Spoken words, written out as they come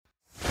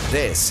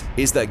This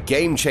is the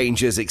Game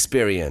Changers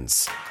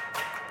Experience.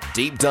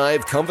 Deep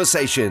dive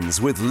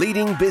conversations with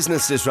leading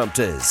business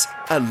disruptors,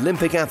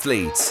 Olympic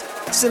athletes,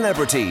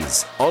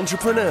 celebrities,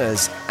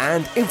 entrepreneurs,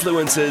 and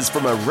influencers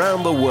from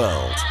around the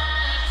world.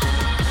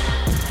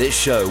 This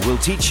show will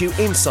teach you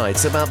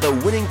insights about the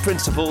winning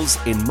principles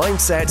in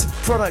mindset,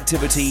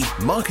 productivity,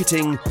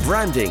 marketing,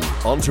 branding,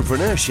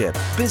 entrepreneurship,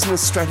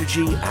 business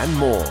strategy, and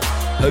more.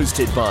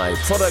 Hosted by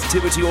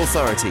Productivity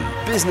Authority,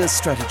 business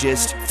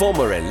strategist,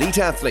 former elite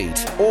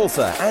athlete,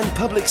 author, and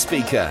public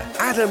speaker,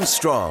 Adam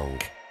Strong.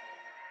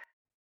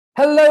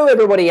 Hello,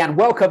 everybody, and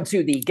welcome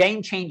to the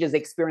Game Changers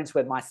Experience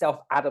with myself,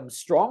 Adam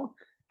Strong.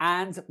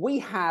 And we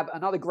have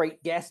another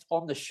great guest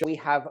on the show. We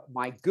have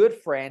my good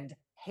friend,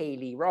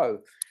 Haley Rowe.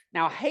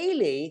 Now,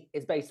 Haley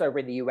is based over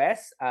in the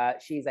US.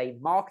 She's a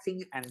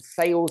marketing and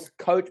sales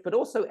coach, but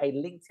also a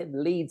LinkedIn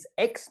Leads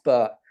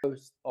expert,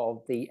 host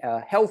of the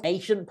Health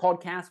Nation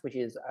podcast, which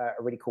is a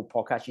really cool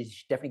podcast. You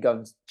should definitely go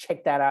and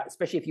check that out,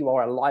 especially if you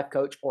are a life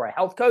coach or a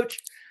health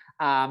coach.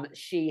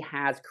 She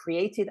has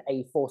created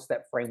a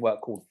 4-step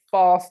framework called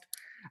FAST,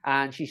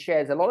 and she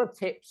shares a lot of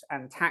tips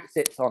and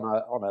tactics on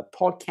a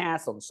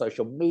podcast, on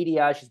social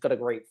media. She's got a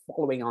great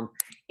following on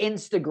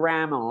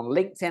Instagram, on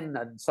LinkedIn,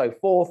 and so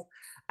forth.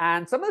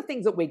 And some of the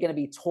things that we're going to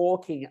be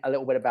talking a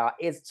little bit about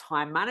is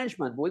time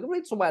management. We're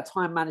going to talk about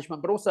time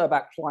management, but also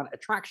about client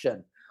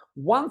attraction.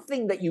 One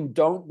thing that you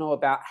don't know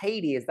about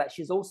Haley is that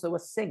she's also a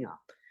singer.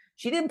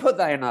 She didn't put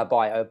that in her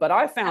bio, but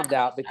I found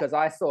out because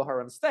I saw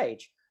her on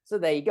stage. So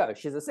there you go.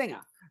 She's a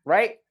singer,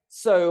 right?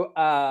 So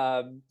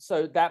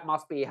that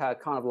must be her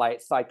kind of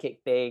like sidekick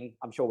thing.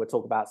 I'm sure we'll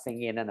talk about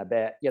singing in a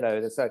bit. You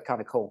know, that's kind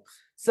of cool.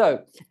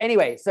 So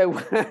anyway, so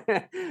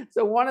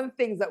one of the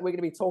things that we're going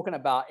to be talking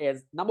about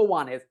is, number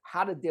one, is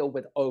how to deal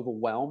with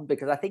overwhelm,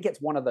 because I think it's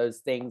one of those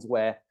things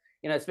where,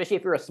 you know, especially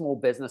if you're a small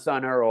business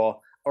owner or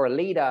a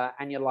leader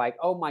and you're like,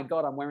 oh my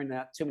God, I'm wearing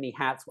too many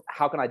hats.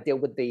 How can I deal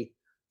with the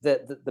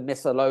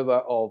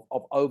misalover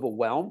of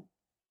overwhelm?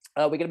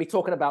 We're going to be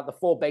talking about the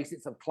 4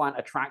 basics of client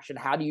attraction.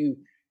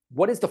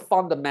 What is the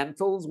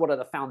fundamentals? What are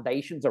the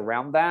foundations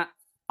around that?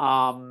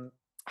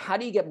 How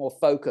do you get more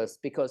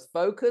focused? Because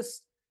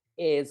focus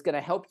is going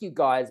to help you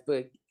guys,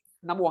 but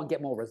number one,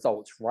 get more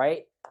results,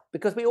 right?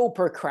 Because we all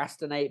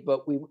procrastinate,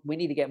 but we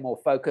need to get more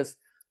focused.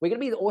 We're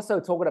going to be also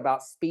talking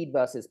about speed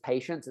versus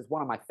patience. It's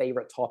one of my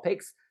favorite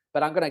topics,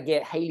 but I'm going to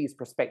get Haley's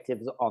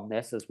perspectives on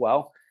this as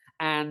well.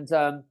 And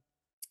we're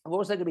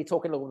also going to be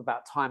talking a little bit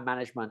about time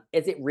management.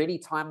 Is it really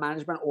time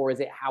management, or is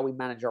it how we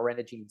manage our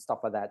energy and stuff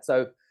like that?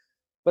 So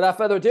without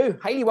further ado,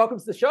 Haley, welcome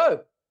to the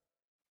show.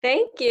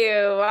 Thank you.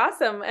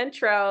 Awesome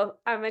intro.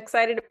 I'm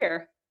excited to be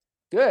here.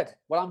 Good.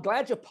 Well, I'm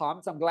glad you're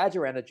pumped. I'm glad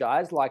you're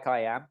energized like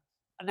I am.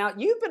 Now,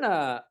 you've been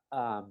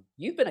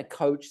a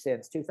coach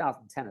since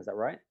 2010, is that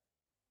right?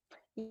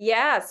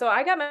 Yeah. So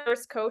I got my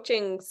first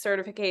coaching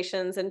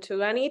certifications in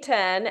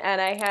 2010,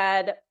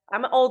 and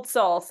I'm an old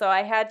soul. So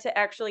I had to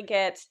actually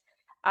get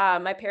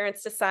my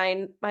parents to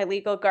sign my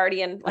legal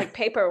guardian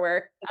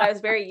paperwork. I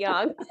was very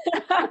young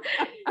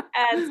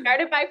and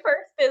started my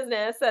first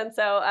business. And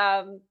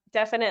so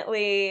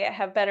definitely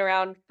have been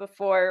around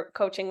before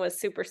coaching was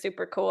super,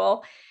 super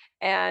cool.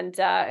 And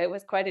it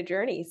was quite a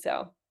journey.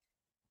 So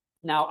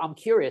now I'm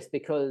curious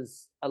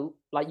because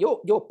like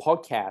your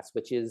podcast,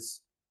 which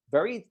is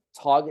very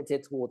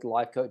targeted toward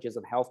life coaches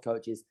and health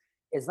coaches,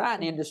 is that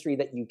an industry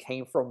that you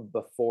came from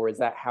before? Is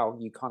that how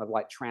you kind of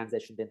like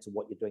transitioned into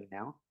what you're doing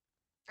now?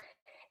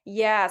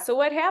 yeah. So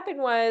what happened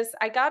was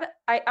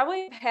I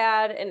always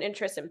had an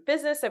interest in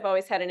business. I've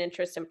always had an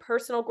interest in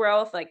personal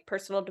growth, like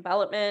personal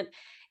development.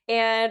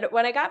 And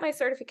when I got my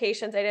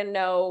certifications, I didn't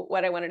know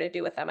what I wanted to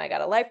do with them. I got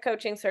a life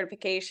coaching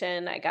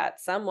certification. I got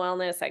some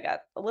wellness. I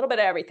got a little bit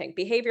of everything,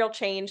 behavioral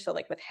change. So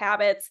like with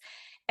habits.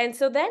 And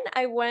so then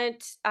I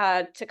went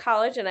to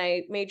college and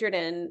I majored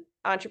in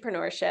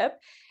entrepreneurship.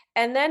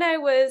 And then I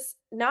was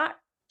not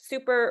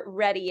super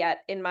ready yet,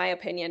 in my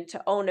opinion,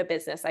 to own a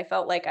business. I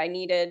felt like I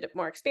needed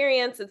more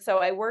experience. And so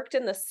I worked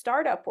in the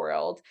startup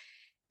world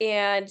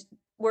and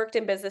worked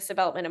in business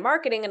development and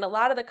marketing. And a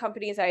lot of the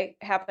companies I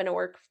happen to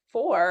work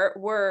for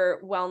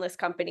were wellness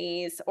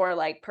companies or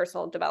like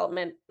personal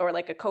development or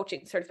like a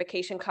coaching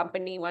certification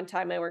company one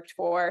time I worked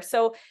for.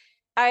 So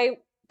I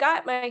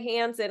got my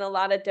hands in a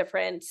lot of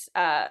different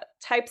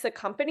types of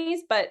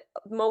companies, but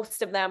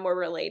most of them were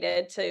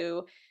related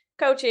to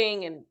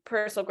coaching and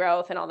personal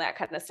growth and all that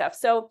kind of stuff.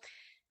 So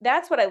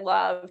that's what I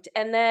loved.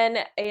 And then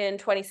in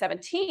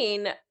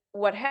 2017,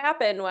 what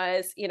happened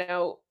was,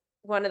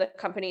 one of the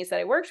companies that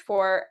I worked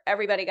for,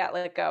 everybody got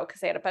let go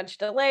because they had a bunch of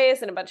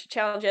delays and a bunch of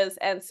challenges.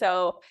 And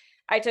so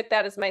I took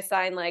that as my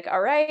sign, like,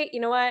 all right, you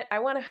know what? I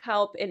want to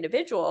help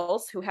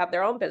individuals who have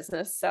their own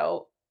business.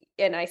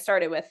 And I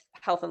started with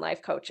health and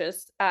life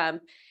coaches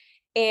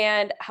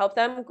and help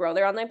them grow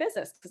their online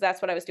business, because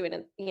that's what I was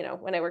doing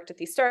when I worked at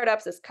these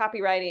startups, is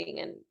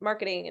copywriting and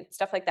marketing and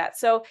stuff like that.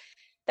 So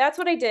that's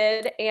what I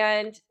did.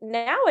 And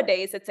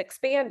nowadays it's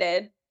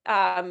expanded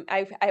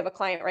I have a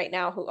client right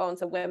now who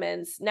owns a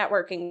women's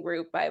networking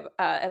group. I've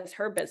as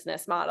her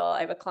business model.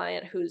 I have a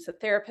client who's a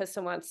therapist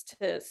and wants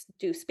to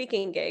do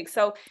speaking gigs.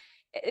 So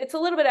it's a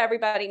little bit of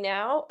everybody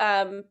now.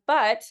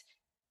 But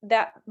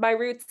that my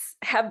roots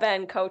have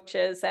been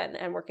coaches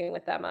and working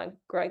with them on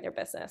growing their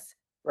business.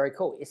 Very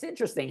cool. It's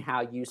interesting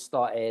how you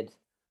started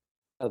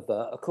a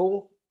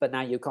vertical, but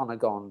now you've kind of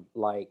gone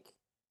like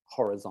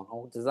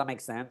horizontal. Does that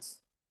make sense?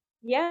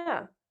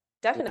 Yeah,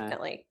 You know,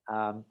 definitely.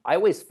 I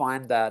always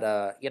find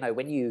that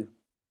when you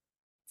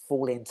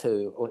fall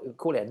into, or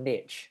call it a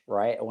niche,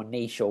 right, or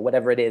niche, or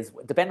whatever it is,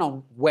 depending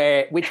on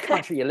which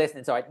country you're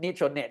listening to, right?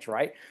 Niche or niche,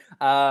 right?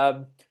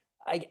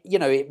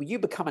 You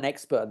become an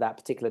expert at that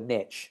particular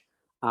niche,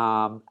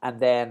 and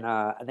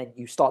then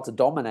you start to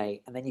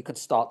dominate, and then you can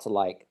start to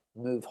like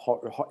move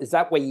is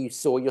that where you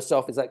saw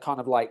yourself? Is that kind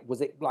of like,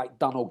 was it like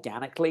done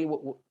organically?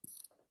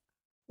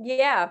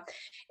 Yeah,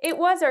 it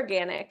was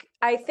organic.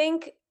 I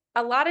think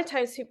a lot of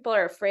times people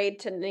are afraid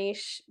to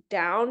niche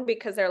down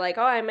because they're like,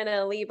 "Oh, I'm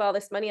gonna leave all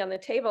this money on the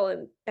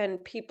table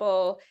and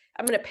people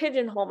I'm gonna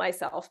pigeonhole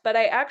myself." But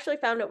I actually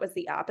found it was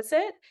the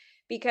opposite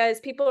because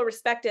people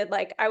respected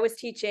like I was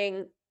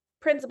teaching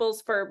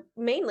principles for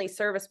mainly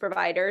service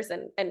providers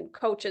and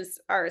coaches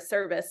are a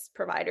service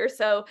provider.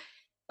 So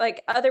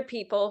like other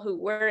people who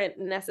weren't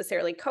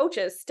necessarily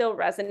coaches still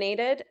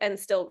resonated and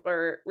still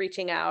were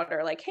reaching out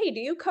or like, "Hey, do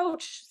you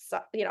coach,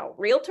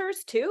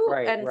 realtors too?"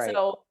 Right, And right.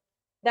 so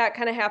that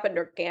kind of happened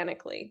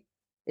organically.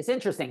 It's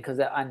interesting because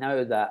I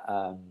know that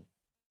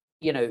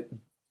you know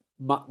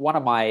one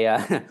of my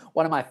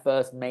one of my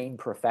first main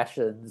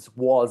professions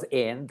was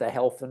in the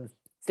health and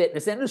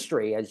fitness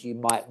industry. As you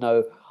might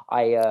know,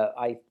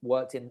 I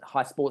worked in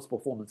high sports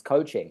performance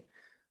coaching.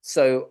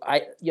 So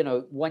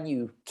when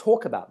you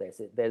talk about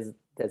this,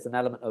 there's an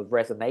element of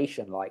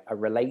resonation, like I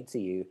relate to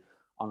you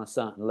on a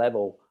certain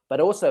level. But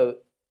also,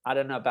 I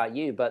don't know about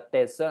you, but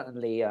there's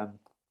certainly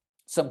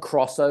some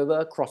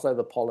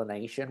crossover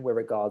pollination with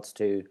regards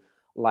to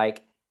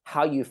like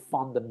how you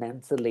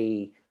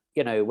fundamentally,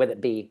 whether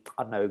it be,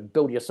 I don't know,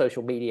 build your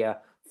social media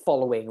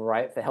following,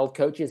 right, for health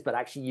coaches, but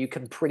actually you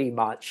can pretty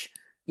much,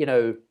 you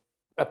know,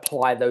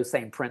 apply those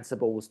same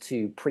principles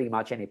to pretty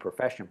much any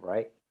profession,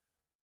 right?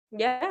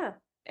 Yeah,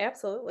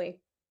 absolutely.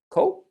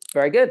 Cool.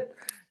 Very good.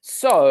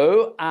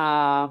 So,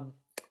 I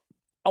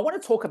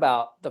want to talk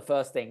about the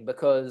first thing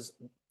because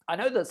I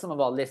know that some of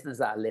our listeners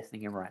that are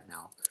listening in right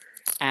now,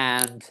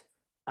 and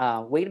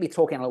we're going to be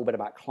talking a little bit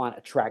about client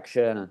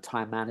attraction and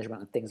time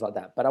management and things like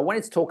that. But I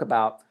wanted to talk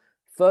about,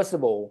 first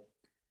of all,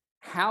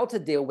 how to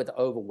deal with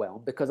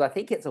overwhelm, because I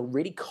think it's a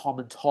really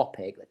common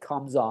topic that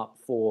comes up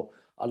for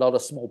a lot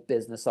of small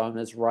business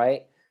owners,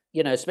 right?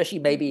 Especially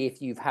maybe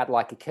if you've had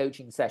like a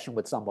coaching session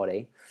with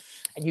somebody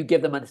and you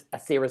give them a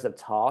series of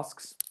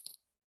tasks,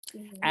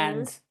 Mhm.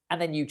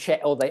 and then you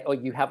check, or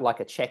you have like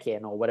a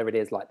check-in or whatever it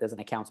is, like there's an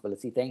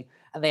accountability thing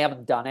and they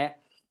haven't done it.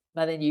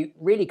 And then you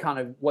really kind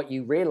of, what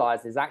you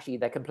realize is actually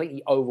they're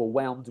completely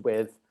overwhelmed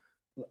with,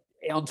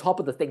 on top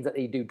of the things that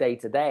they do day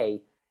to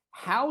day.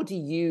 How do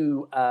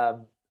you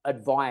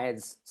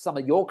advise some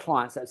of your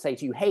clients that say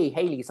to you, "Hey,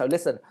 Haley, so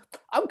listen,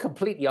 I'm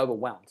completely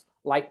overwhelmed."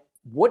 Like,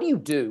 what do you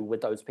do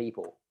with those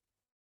people?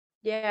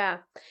 Yeah.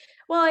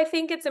 Well, I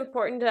think it's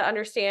important to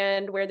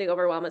understand where the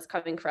overwhelm is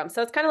coming from.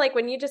 So it's kind of like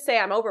when you just say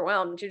I'm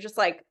overwhelmed, you're just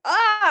like,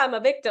 "Ah, I'm a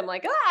victim."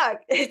 Like, "Ah,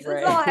 it's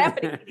Right. all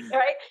happening to me,"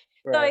 right?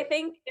 So I Right.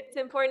 think it's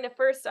important to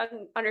first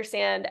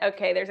understand,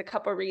 okay, there's a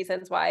couple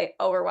reasons why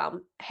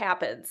overwhelm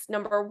happens.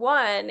 Number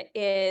 1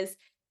 is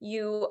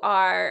you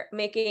are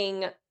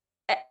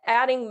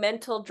adding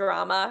mental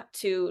drama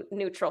to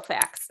neutral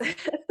facts.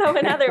 So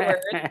in other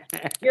words,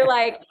 you're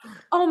like,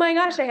 "Oh my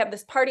gosh, I have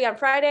this party on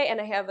Friday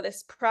and I have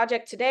this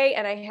project today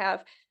and I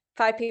have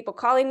 5 people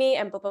calling me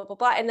and blah, blah, blah,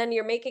 blah." And then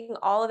you're making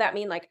all of that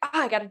mean like, "Ah,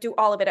 I gotta do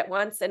all of it at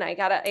once and I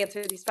gotta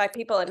answer these 5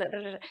 people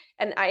and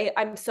and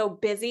I'm so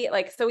busy."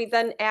 Like, so we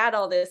then add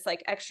all this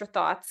like extra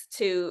thoughts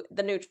to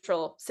the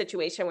neutral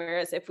situation.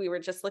 Whereas if we were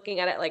just looking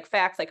at it like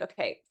facts, like,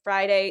 okay,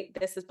 Friday,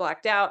 this is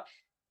blocked out.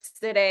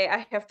 Today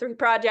I have 3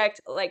 projects,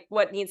 like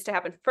what needs to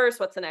happen first?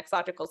 What's the next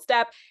logical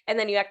step? And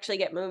then you actually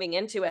get moving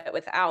into it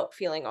without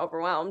feeling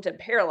overwhelmed and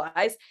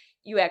paralyzed.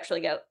 You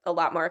actually get a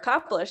lot more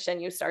accomplished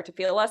and you start to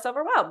feel less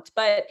overwhelmed.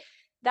 But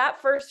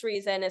that first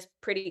reason is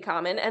pretty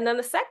common. And then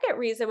the second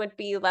reason would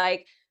be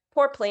like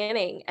poor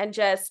planning and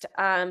just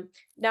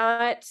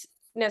not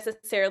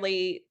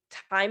necessarily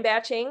time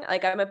batching.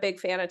 Like I'm a big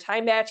fan of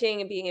time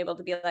batching and being able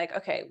to be like,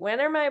 okay, when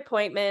are my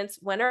appointments?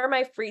 When are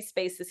my free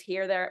spaces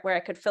here there where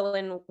I could fill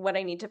in what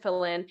I need to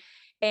fill in?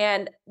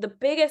 And the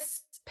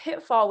biggest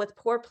pitfall with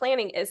poor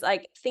planning is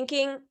like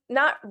thinking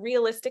not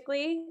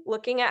realistically,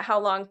 looking at how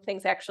long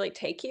things actually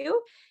take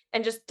you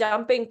and just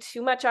dumping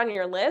too much on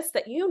your list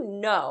that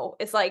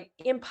is like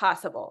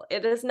impossible.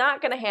 It is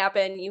not going to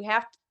happen. You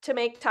have to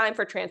make time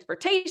for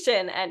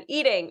transportation and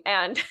eating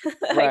and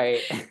like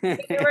Right.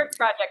 your work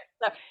project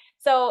stuff.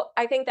 So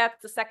I think that's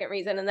the second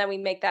reason. And then we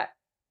make that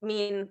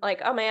mean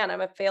like, oh man,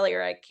 I'm a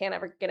failure. I can't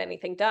ever get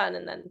anything done.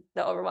 And then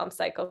the overwhelm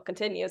cycle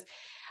continues.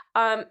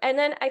 And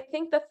then I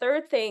think the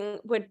third thing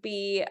would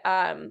be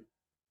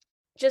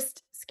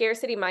just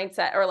scarcity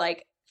mindset, or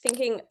like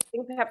thinking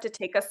things have to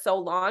take us so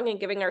long, and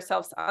giving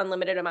ourselves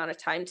unlimited amount of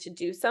time to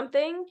do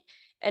something,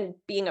 and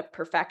being a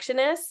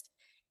perfectionist.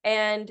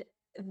 And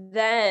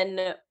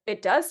then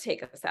it does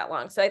take us that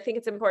long. So I think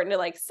it's important to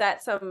like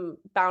set some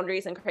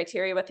boundaries and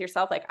criteria with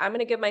yourself. Like, I'm going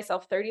to give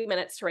myself 30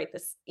 minutes to write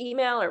this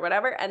email or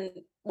whatever. And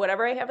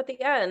whatever I have at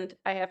the end,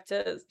 I have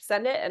to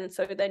send it. And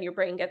so then your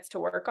brain gets to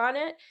work on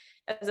it,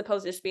 as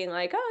opposed to just being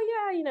like,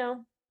 oh yeah,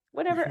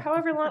 whatever,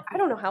 however long, I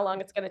don't know how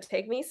long it's going to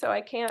take me. So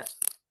I can't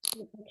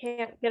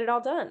get it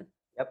all done.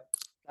 Yep.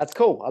 That's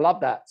cool. I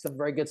love that. Some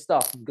very good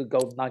stuff. Some good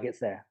golden nuggets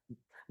there.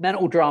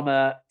 Mental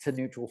drama to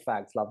neutral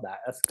facts. Love that.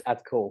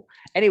 That's cool.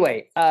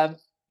 Anyway,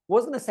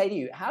 was going to say to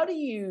you, how do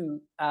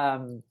you,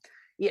 kind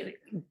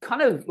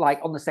of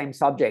like on the same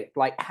subject,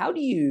 like how do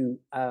you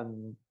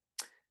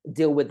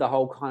deal with the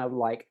whole kind of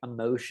like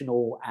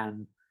emotional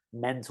and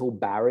mental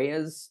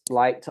barriers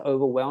like to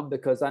overwhelm?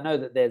 Because I know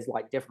that there's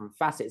like different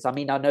facets. I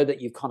mean, I know that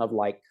you've kind of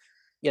like,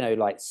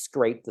 like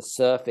scraped the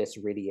surface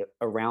really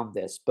around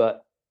this,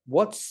 but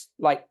what's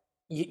like,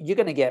 you're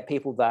going to get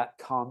people that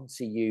come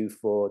to you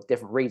for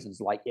different reasons,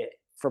 like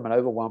from an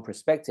overwhelmed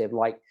perspective.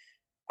 Like,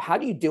 how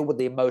do you deal with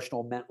the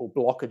emotional mental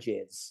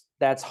blockages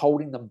that's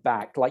holding them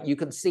back? Like, you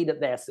can see that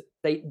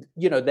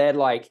they're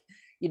like,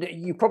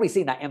 you've probably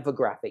seen that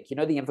infographic, the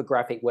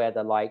infographic where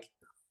they're like,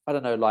 I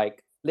don't know,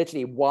 like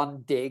literally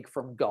one dig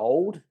from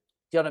gold.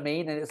 Do you know what I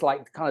mean? And it's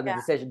like kind of the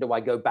decision, do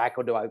I go back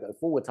or do I go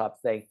forward type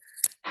thing?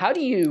 How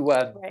do you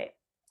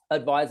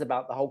advise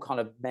about the whole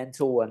kind of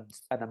mental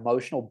and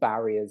emotional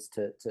barriers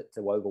to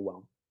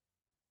overwhelm?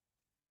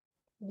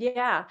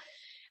 Yeah.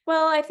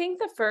 Well, I think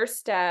the first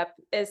step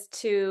is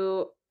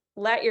to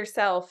let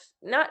yourself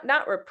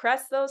not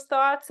repress those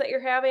thoughts that you're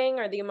having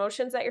or the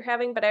emotions that you're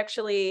having, but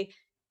actually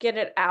get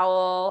it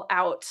all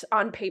out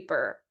on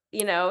paper.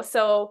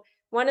 So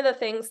one of the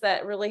things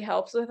that really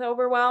helps with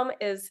overwhelm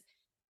is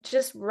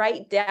just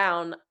write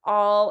down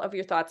all of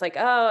your thoughts, like,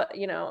 oh,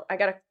 I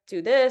got to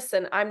do this,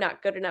 and I'm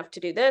not good enough to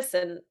do this,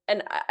 and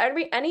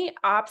any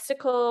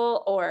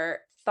obstacle or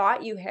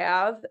thought you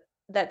have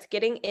that's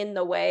getting in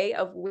the way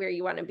of where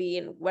you want to be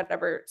in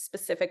whatever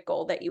specific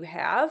goal that you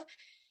have,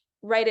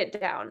 write it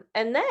down.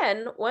 And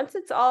then once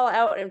it's all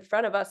out in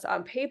front of us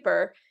on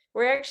paper,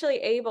 we're actually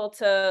able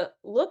to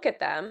look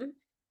at them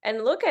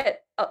and look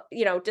at,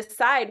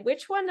 decide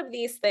which one of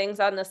these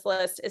things on this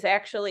list is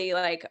actually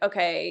like,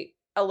 okay,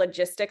 a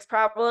logistics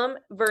problem,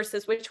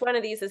 versus which one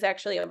of these is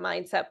actually a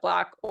mindset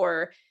block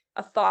or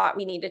a thought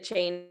we need to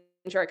change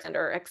or extend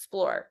or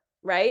explore,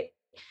 right?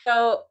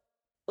 So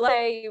let's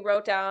say you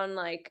wrote down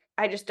like,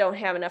 I just don't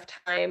have enough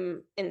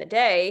time in the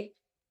day.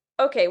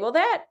 Okay, well,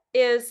 that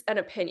is an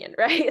opinion,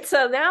 right?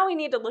 So now we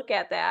need to look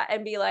at that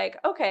and be like,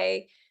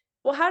 okay,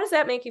 well, how does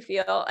that make you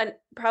feel? And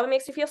probably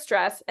makes you feel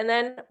stressed. And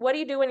then what do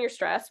you do when you're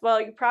stressed?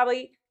 Well, you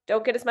probably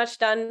don't get as much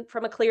done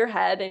from a clear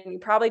head, and you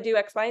probably do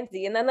X, Y, and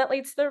Z. And then that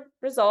leads to the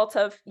result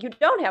of you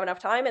don't have enough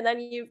time. And then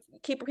you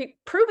keep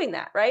proving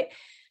that, right?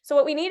 So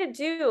what we need to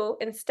do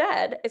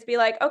instead is be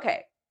like,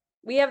 okay,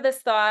 we have this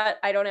thought,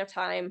 I don't have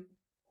time.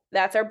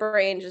 That's our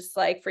brain just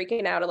like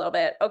freaking out a little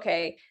bit.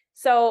 Okay.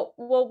 So,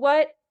 well,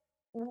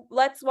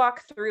 let's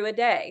walk through a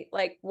day.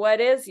 Like, what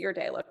does your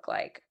day look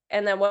like?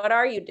 And then what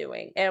are you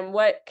doing? And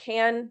what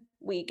can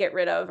we get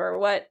rid of?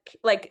 Or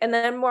and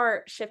then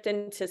more shift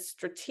into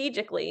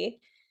strategically,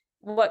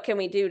 what can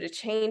we do to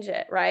change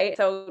it? Right.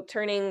 So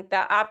turning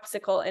that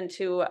obstacle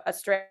into a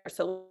stress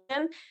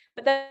solution,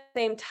 but at the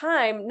same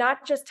time,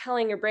 not just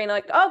telling your brain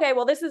like, okay,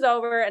 well, this is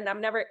over. And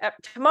I'm never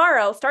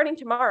starting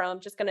tomorrow, I'm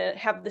just going to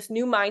have this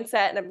new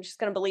mindset, and I'm just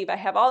going to believe I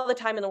have all the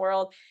time in the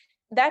world.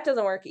 That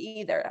doesn't work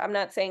either. I'm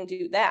not saying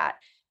do that,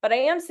 but I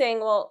am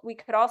saying, well, we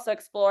could also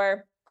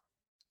explore,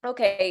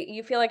 okay,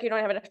 you feel like you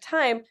don't have enough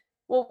time.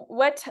 Well,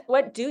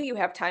 what do you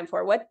have time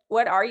for?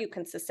 What are you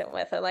consistent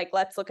with? And like,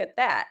 let's look at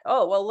that.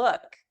 Oh, well,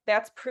 look,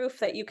 that's proof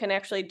that you can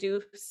actually do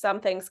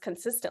some things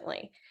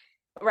consistently,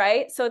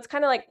 right? So it's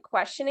kind of like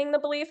questioning the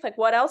belief, like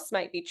what else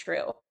might be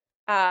true?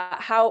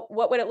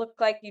 What would it look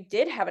like you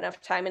did have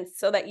enough time? And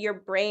so that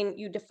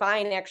you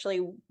define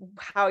actually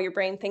how your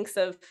brain thinks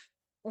of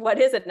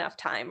what is enough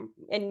time,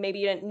 and maybe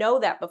you didn't know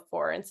that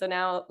before, and so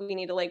now we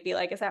need to like be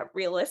like, is that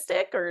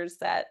realistic or is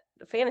that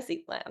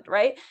fantasy land,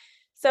 right?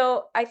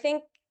 So I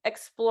think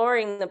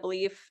exploring the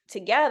belief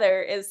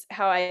together is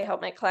how I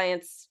help my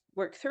clients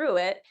work through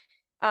it.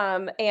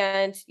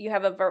 And you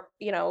have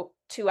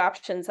two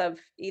options of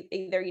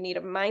either you need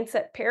a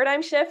mindset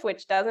paradigm shift,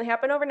 which doesn't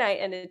happen overnight,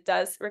 and it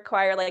does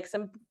require like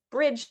some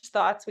bridge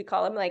thoughts, we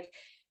call them, like,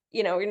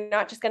 you're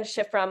not just going to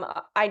shift from,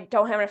 I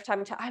don't have enough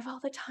time to, I have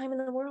all the time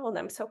in the world and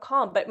I'm so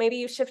calm. But maybe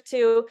you shift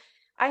to,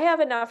 I have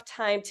enough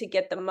time to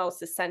get the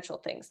most essential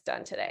things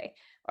done today.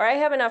 Or I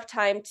have enough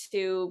time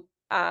to,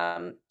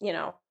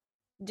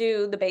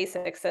 do the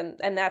basics, and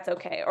that's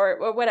okay.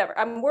 Or whatever.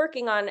 I'm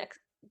working on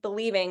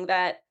believing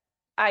that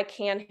I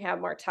can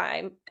have more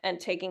time and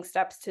taking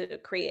steps to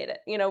create it,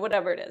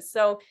 whatever it is.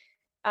 So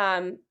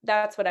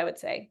that's what I would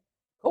say.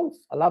 Cool.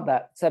 I love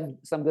that.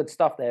 Some good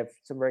stuff there.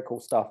 Some very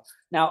cool stuff.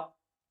 Now,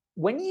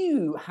 when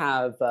you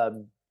have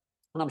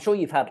And I'm sure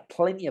you've had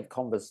plenty of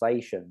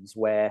conversations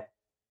where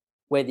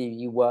whether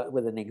you work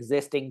with an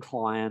existing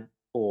client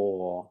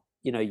or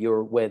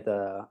you're with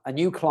a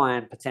new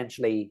client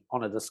potentially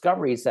on a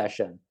discovery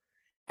session,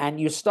 and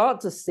you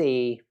start to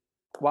see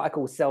what I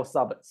call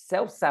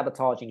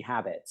self-sabotaging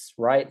habits,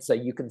 right? So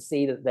you can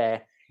see that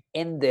they're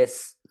in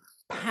this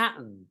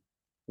pattern,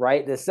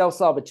 right? This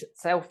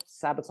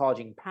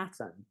self-sabotaging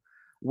pattern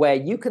where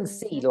you can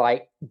see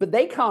but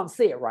they can't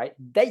see it, right?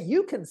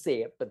 You can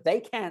see it, but they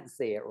can't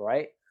see it,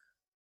 right?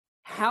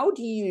 How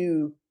do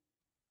you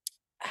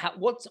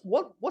what's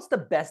the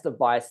best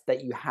advice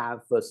that you have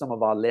for some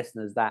of our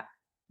listeners that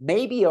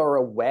maybe are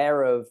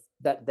aware of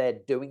that they're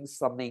doing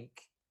something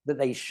that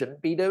they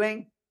shouldn't be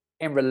doing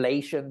in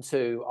relation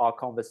to our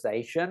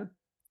conversation?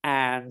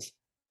 And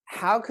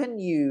how can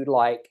you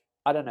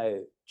I don't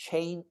know,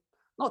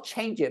 not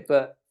change it,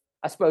 but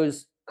I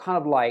suppose kind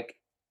of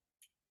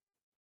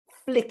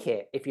flick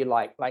it, if you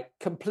like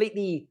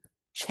completely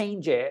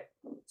change it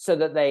so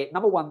that they,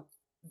 number one,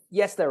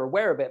 yes, they're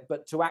aware of it,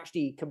 but to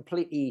actually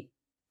completely,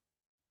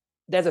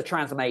 there's a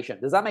transformation.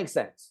 Does that make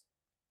sense?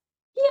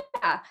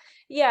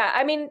 Yeah.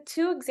 I mean,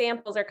 two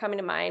examples are coming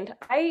to mind.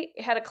 I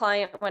had a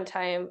client one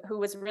time who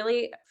was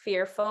really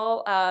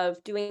fearful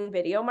of doing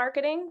video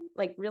marketing,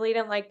 like really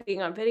didn't like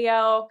being on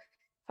video,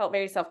 felt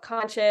very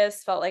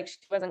self-conscious, felt like she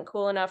wasn't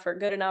cool enough or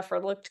good enough or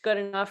looked good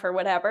enough or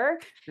whatever.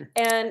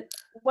 And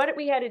what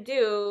we had to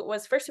do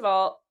was, first of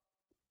all,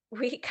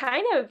 we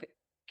kind of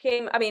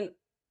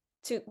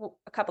to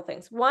a couple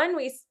things. One,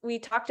 we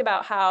talked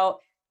about how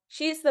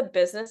she's the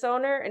business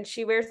owner and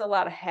she wears a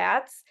lot of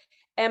hats.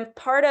 And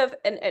part of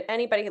and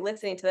anybody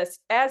listening to this,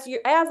 as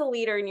a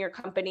leader in your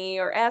company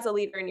or as a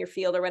leader in your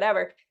field or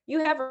whatever,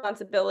 you have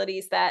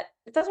responsibilities that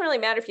it doesn't really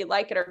matter if you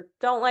like it or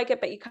don't like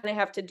it, but you kind of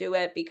have to do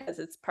it because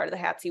it's part of the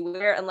hats you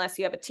wear, unless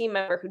you have a team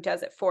member who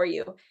does it for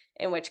you,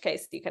 in which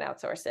case you can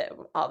outsource it,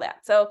 all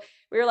that. So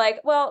we were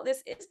like, well,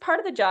 this is part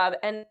of the job.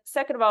 And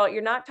second of all,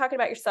 you're not talking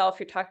about yourself,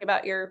 you're talking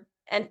about your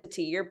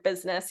entity, your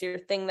business, your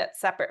thing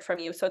that's separate from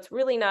you. So it's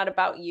really not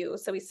about you.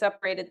 So we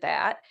separated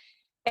that.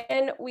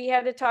 And we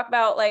had to talk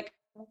about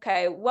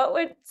okay, what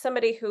would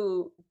somebody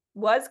who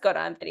was good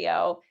on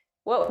video,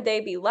 what would they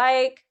be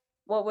like?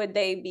 What would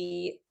they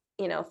be,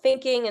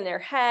 thinking in their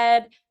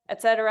head,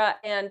 etc.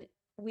 And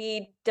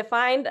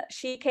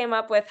she came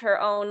up with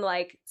her own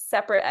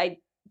separate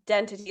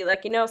identity,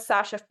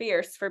 Sasha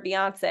Fierce for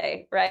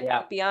Beyonce, right?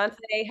 Yeah.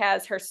 Beyonce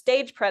has her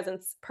stage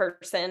presence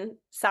person,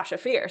 Sasha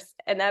Fierce,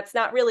 and that's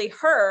not really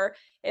her,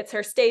 it's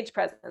her stage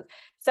presence.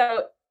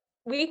 So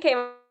we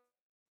came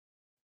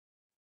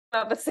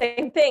up with the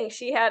same thing.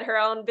 She had her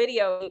own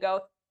video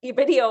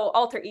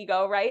alter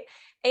ego, right?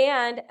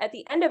 And at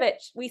the end of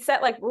it, we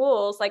set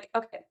rules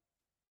okay,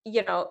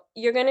 you're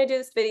going to do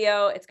this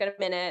video, it's going to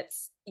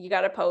minutes, you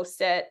got to post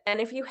it. And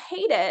if you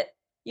hate it,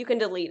 you can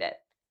delete it.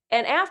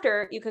 And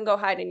after, you can go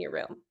hide in your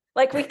room.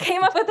 We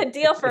came up with a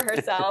deal for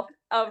herself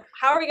of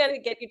how are we going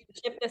to get you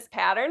to shift this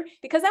pattern?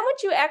 Because then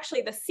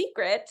the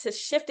secret to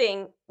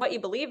shifting what you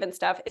believe in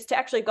stuff is to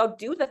actually go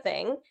do the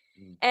thing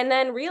and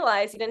then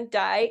realize you didn't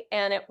die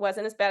and it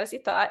wasn't as bad as you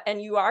thought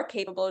and you are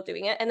capable of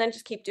doing it, and then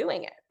just keep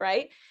doing it,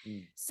 right?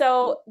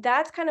 So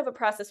that's kind of a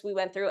process we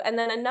went through. And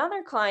then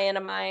another client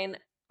of mine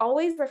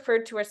always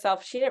referred to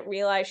herself, she didn't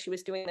realize she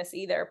was doing this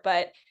either,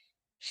 but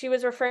she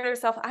was referring to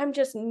herself, I'm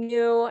just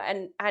new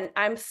and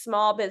I'm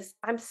small,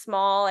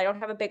 I don't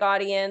have a big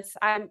audience.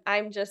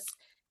 I'm just,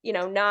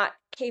 not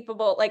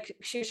capable.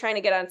 She was trying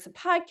to get on some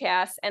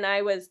podcasts and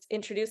I was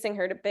introducing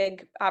her to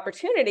big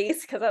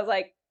opportunities because I was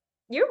like,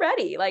 you're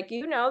ready,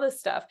 this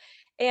stuff.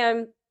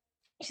 And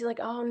she's like,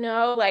 oh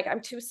no,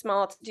 I'm too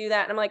small to do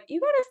that. And I'm like,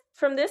 you gotta,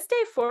 from this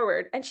day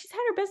forward, and she's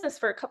had her business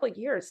for a couple of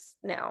years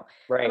now.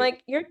 Right. I'm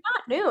like, you're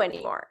not new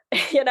anymore.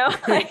 And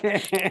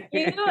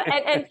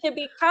to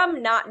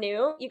become not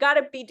new, you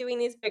gotta be doing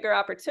these bigger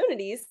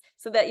opportunities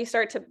so that you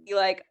start to be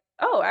like,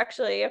 oh,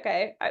 actually,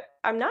 okay,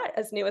 I'm not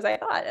as new as I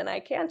thought, and I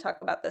can talk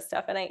about this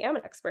stuff, and I am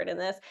an expert in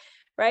this,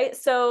 right?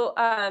 So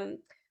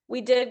we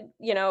did,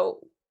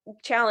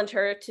 challenge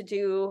her to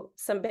do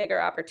some bigger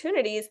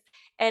opportunities.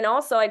 And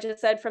also I just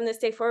said, from this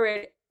day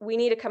forward, we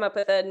need to come up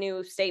with a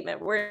new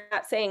statement. We're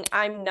not saying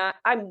I'm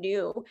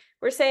new.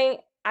 We're saying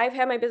I've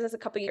had my business a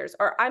couple of years,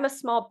 or I'm a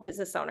small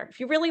business owner. If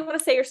you really want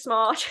to say you're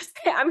small, just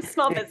say I'm a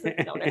small business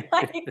owner,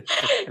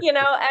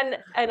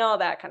 and all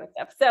that kind of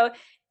stuff. So,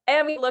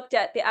 and we looked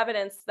at the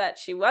evidence that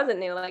she wasn't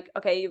new.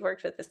 Okay, you've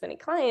worked with this many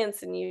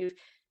clients and you've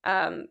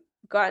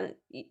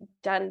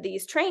done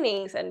these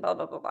trainings and blah,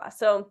 blah, blah, blah.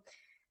 So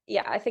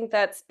yeah, I think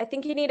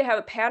you need to have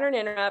a pattern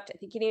interrupt. I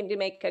think you need to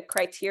make a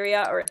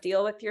criteria or a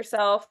deal with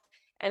yourself.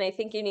 And I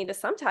think you need to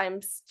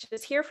sometimes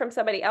just hear from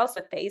somebody else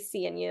what they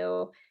see in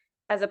you,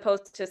 as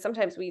opposed to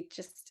sometimes we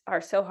just are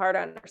so hard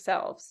on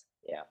ourselves.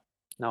 Yeah,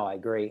 no, I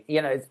agree.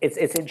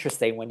 It's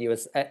interesting when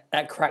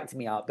that cracked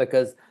me up,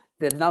 because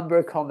the number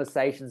of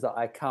conversations that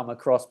I come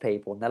across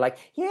people and they're like,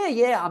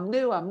 yeah, I'm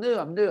new.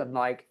 I'm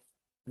like,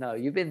 no,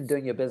 you've been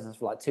doing your business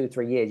for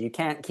 2-3 years. You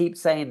can't keep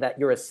saying that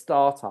you're a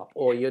startup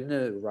or you're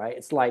new, right?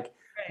 It's like,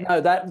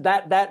 No,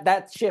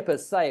 that ship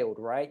has sailed,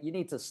 right? You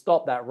need to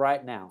stop that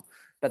right now.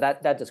 But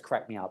that just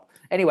cracked me up.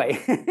 Anyway,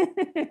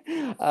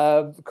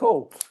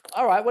 cool.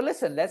 All right. Well,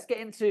 listen, let's get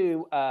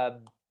into. I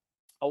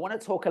want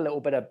to talk a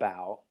little bit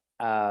about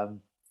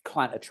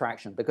client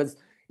attraction because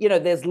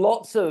there's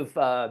lots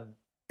of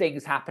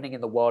things happening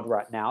in the world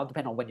right now.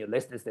 Depending on when you're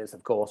listening to this,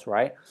 of course,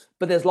 right?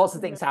 But there's lots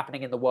of things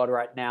happening in the world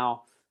right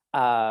now.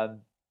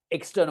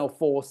 External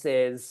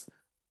forces,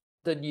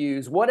 the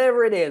news,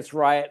 whatever it is,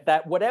 right?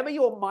 That whatever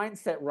your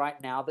mindset right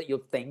now that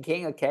you're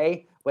thinking,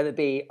 okay, whether it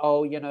be,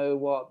 oh, you know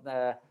what,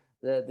 the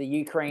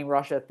Ukraine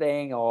Russia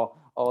thing or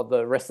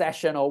the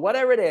recession or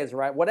whatever it is,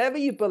 right? Whatever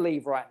you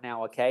believe right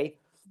now, okay.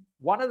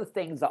 One of the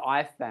things that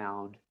I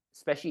found,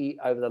 especially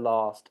over the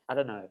last, I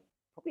don't know,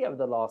 probably over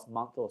the last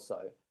month or so,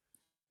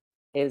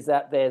 is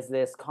that there's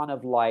this kind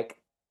of like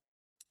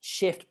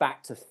shift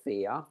back to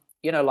fear.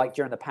 Like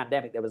during the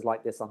pandemic, there was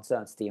like this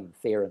uncertainty and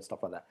fear and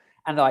stuff like that.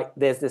 And like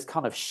there's this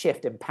kind of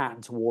shift in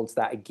pattern towards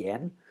that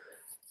again.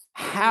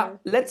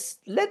 Let's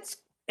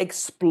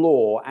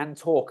explore and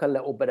talk a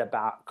little bit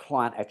about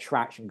client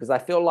attraction, because I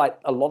feel like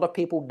a lot of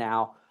people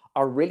now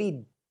are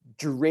really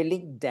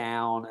drilling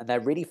down and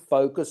they're really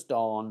focused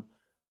on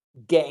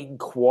getting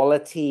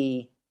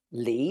quality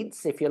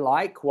leads, if you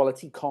like,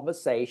 quality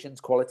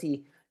conversations,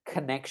 quality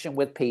connection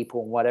with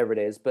people, and whatever it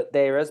is. But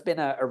there has been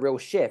a real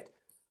shift.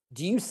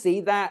 Do you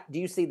see that? Do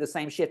you see the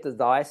same shift as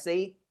I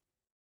see?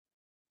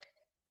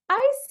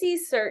 I see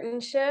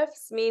certain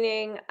shifts,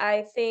 meaning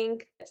I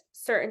think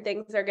certain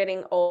things are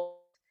getting old.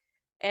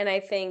 And I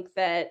think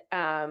that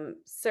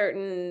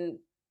certain,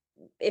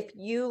 if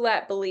you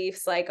let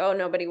beliefs like, oh,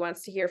 nobody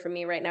wants to hear from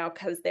me right now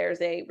because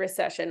there's a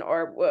recession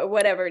or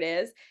whatever it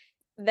is,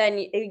 then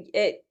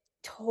it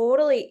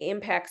totally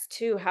impacts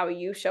too how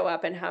you show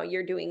up and how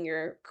you're doing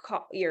your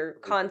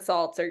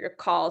consults or your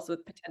calls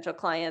with potential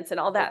clients and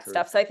all So that true.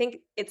 stuff. So I think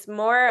it's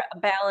more a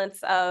balance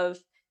of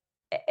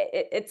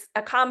it's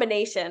a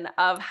combination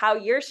of how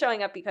you're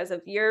showing up because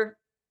of you're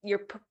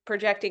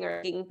projecting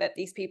or thinking that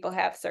these people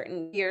have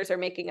certain fears or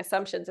making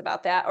assumptions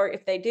about that, or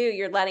if they do,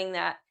 you're letting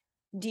that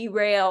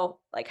derail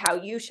like how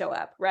you show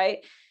up, right?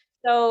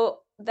 So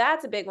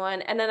that's a big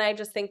one. And then I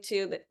just think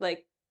too that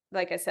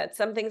like I said,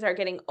 some things are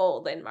getting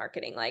old in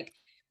marketing. Like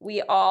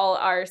we all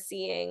are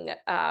seeing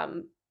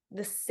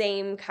the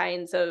same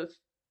kinds of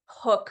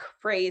hook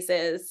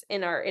phrases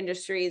in our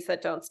industries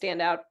that don't stand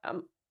out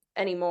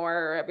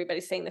anymore, or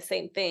everybody's saying the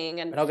same thing.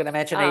 We're And not going to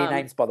mention any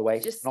names, by the way.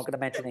 just Not going to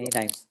mention any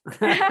names.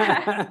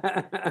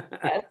 yeah,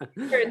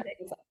 certain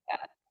things like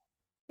that.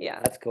 Yeah.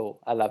 That's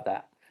cool. I love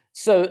that.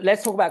 So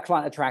let's talk about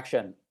client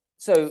attraction.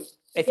 So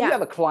if you Yeah.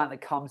 have a client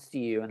that comes to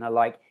you and are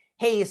like,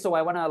 hey, so I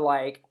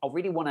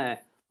really want to,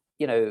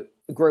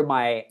 grow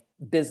my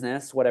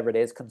business, whatever it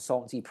is,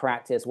 consultancy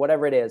practice,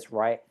 whatever it is,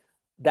 right?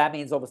 That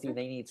means obviously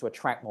they need to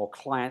attract more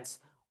clients.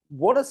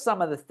 What are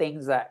some of the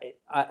things that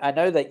I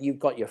know that you've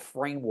got your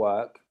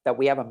framework that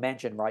we haven't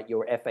mentioned, right?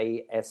 Your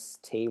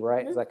FAST,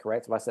 right? Is that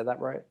correct? Have I said that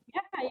right?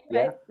 Yeah, you're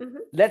Yeah. right.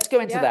 Let's go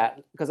into Yeah.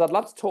 that because I'd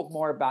love to talk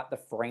more about the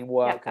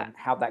framework Yeah. and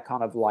how that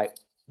kind of like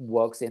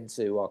works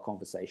into our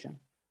conversation.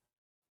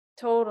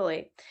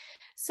 Totally.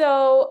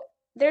 So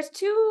there's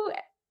two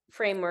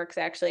frameworks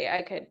actually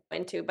I could go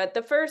into, but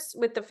the first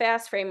with the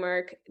FAST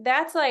framework,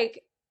 that's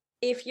like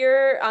if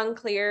you're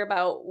unclear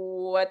about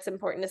what's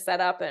important to set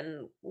up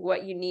and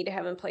what you need to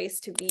have in place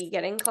to be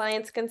getting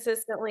clients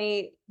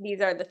consistently,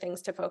 these are the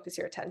things to focus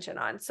your attention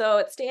on. So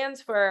it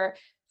stands for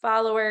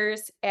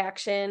followers,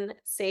 action,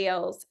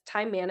 sales,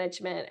 time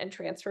management, and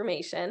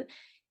transformation.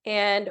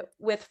 And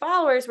with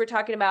followers, we're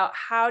talking about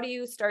how do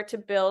you start to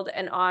build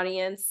an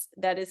audience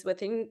that is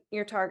within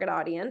your target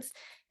audience?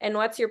 And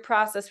what's your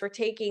process for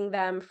taking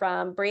them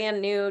from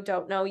brand new,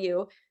 don't know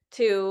you,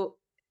 to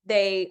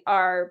they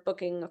are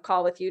booking a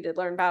call with you to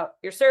learn about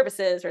your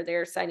services or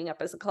they're signing up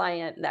as a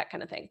client and that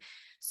kind of thing.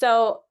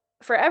 So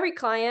for every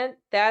client,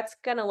 that's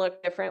going to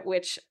look different,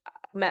 which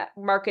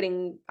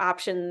marketing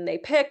option they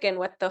pick and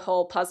what the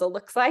whole puzzle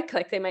looks like.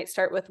 Like they might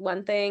start with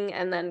one thing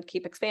and then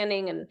keep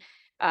expanding. And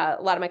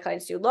a lot of my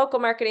clients do local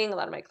marketing. A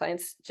lot of my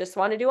clients just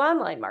want to do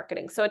online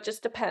marketing. So it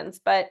just depends.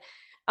 But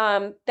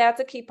that's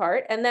a key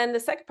part. And then the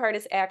second part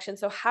is action.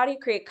 So how do you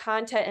create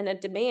content and a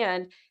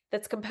demand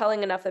that's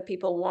compelling enough that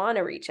people want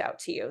to reach out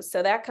to you?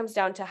 So that comes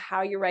down to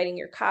how you're writing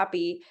your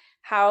copy,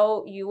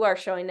 how you are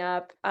showing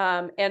up,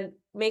 and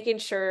making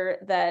sure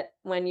that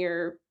when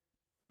you're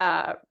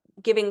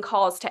giving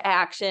calls to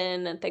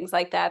action and things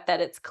like that,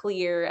 that it's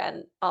clear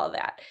and all of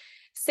that.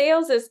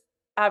 Sales is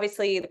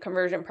obviously the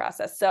conversion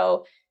process.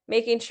 So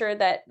making sure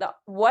that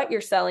what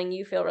you're selling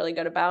you feel really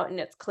good about and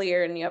it's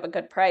clear and you have a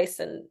good price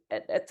and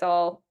it's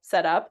all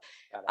set up.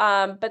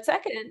 But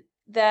second,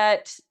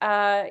 that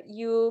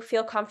you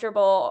feel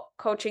comfortable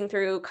coaching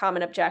through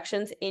common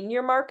objections in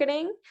your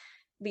marketing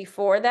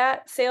before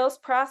that sales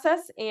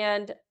process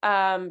and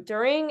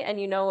during, and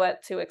you know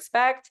what to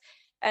expect.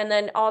 And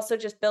then also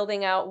just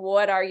building out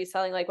what are you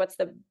selling? Like what's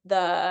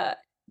the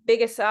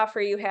biggest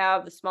offer you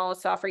have, the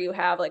smallest offer you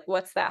have, like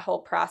what's that whole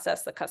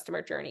process, the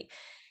customer journey.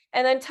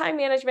 And then time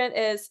management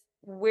is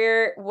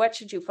what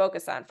should you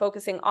focus on?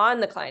 Focusing on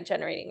the client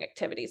generating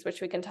activities,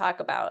 which we can talk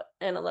about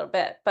in a little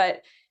bit,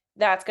 but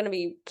that's going to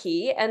be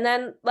key. And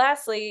then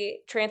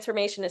lastly,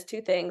 transformation is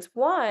two things.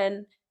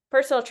 One,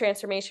 personal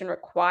transformation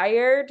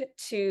required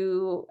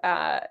to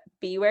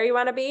be where you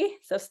want to be.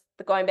 So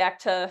going back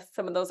to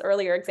some of those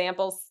earlier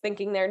examples,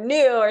 thinking they're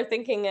new or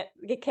thinking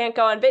it can't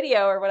go on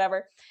video or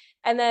whatever.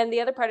 And then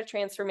the other part of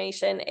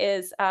transformation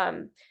is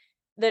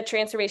the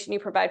transformation you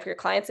provide for your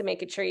clients and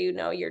making sure you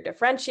know your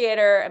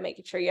differentiator and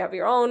making sure you have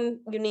your own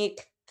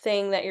unique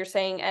thing that you're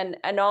saying,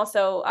 and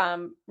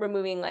also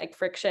removing like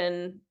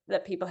friction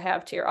that people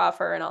have to your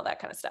offer and all that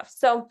kind of stuff.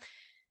 So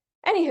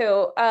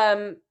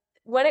anywho,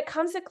 when it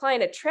comes to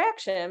client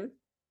attraction,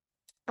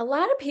 a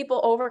lot of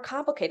people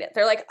overcomplicate it.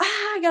 They're like,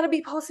 I got to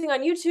be posting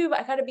on YouTube.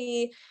 I got to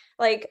be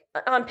like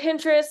on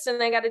Pinterest,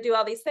 and I got to do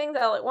all these things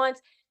all at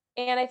once.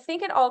 And I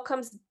think it all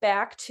comes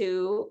back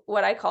to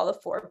what I call the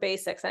 4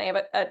 basics. And I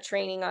have a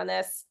training on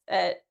this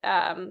at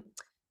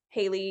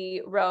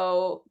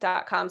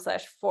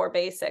haleyrowe.com/4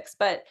 basics.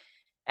 But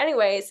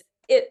anyways,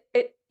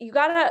 you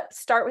got to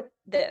start with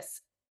this.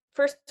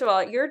 First of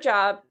all, your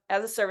job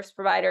as a service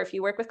provider, if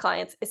you work with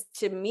clients, is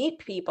to meet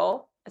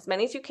people, as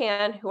many as you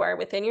can, who are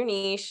within your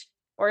niche,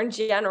 or in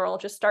general,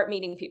 just start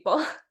meeting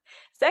people.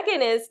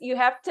 Second is you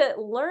have to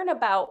learn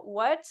about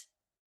what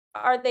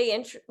are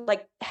they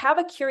like, have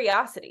a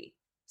curiosity.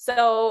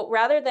 So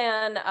rather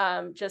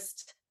than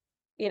just,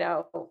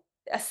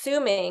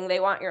 assuming they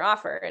want your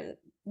offer and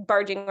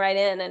barging right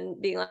in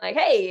and being like,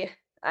 hey,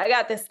 I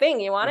got this thing,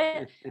 you want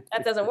it?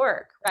 That doesn't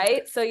work,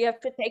 right? So you have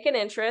to take an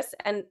interest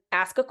and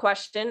ask a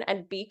question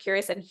and be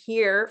curious and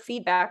hear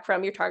feedback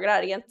from your target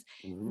audience.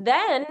 Mm-hmm.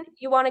 Then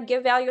you want to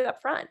give value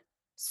up front.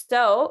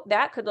 So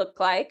that could look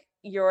like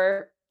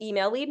your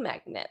email lead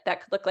magnet.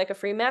 That could look like a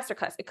free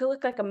masterclass. It could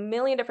look like a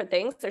million different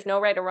things. There's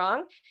no right or wrong.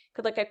 It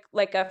could look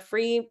like a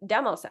free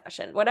demo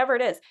session, whatever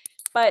it is.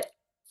 But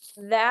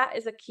that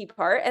is a key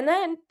part. And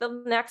then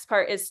the next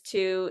part is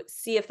to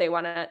see if they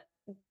want to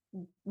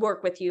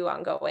work with you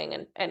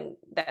ongoing and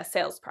the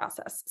sales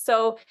process.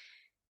 So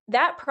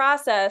that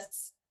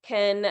process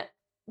can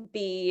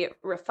be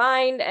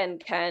refined and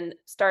can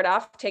start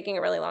off taking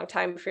a really long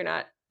time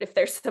if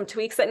there's some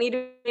tweaks that need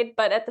to be made,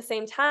 but at the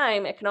same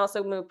time, it can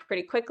also move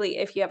pretty quickly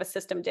if you have a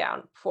system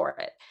down for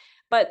it.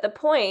 But the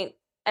point,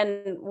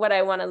 and what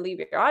I want to leave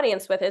your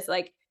audience with, is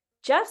like,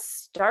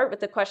 just start with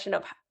the question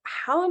of,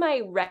 how am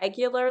I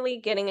regularly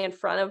getting in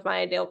front of my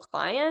ideal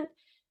client?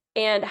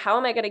 And how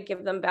am I going to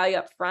give them value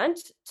up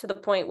front, to the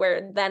point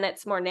where then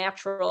it's more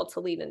natural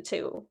to lead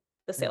into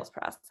the sales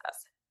process?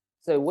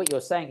 So what you're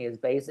saying is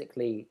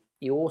basically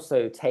you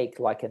also take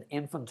like an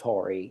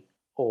inventory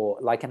or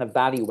like an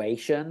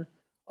evaluation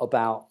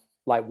about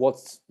like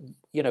what's,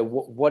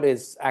 what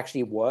is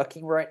actually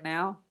working right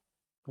now.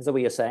 Is that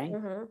what you're saying?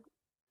 Mm-hmm.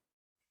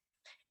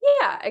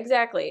 Yeah,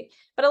 exactly.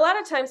 But a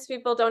lot of times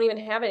people don't even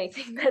have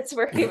anything that's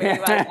working really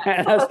well.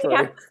 That's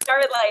true.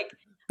 Start like,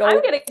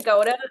 I'm going to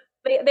go to,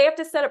 they have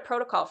to set a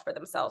protocol for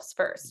themselves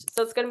first.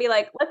 So it's going to be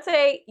like, let's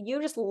say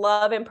you just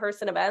love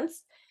in-person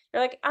events.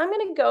 You're like, I'm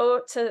going to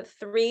go to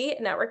 3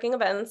 networking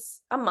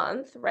events a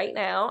month right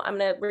now. I'm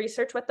going to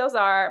research what those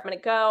are. I'm going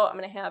to go, I'm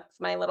going to have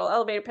my little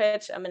elevator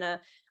pitch. I'm going to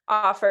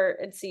offer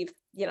and see if,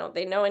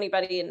 they know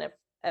anybody, and if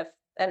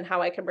and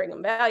how I can bring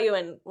them value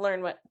and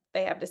learn what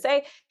they have to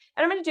say.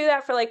 And I'm going to do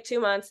that for like 2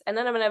 months. And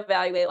then I'm going to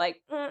evaluate,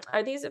 like,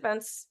 are these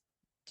events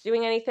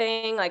doing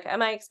anything? Like,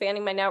 am I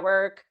expanding my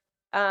network?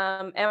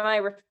 Am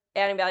I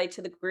adding value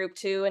to the group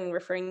too, and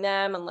referring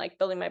them and like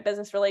building my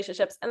business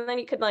relationships? And then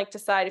you could like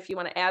decide if you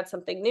want to add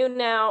something new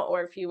now,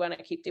 or if you want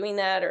to keep doing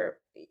that or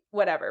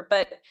whatever.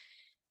 But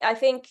I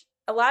think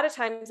a lot of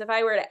times, if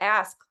I were to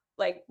ask,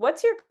 like,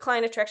 what's your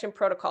client attraction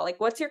protocol? Like,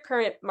 what's your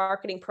current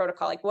marketing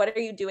protocol? Like, what are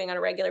you doing on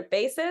a regular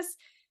basis?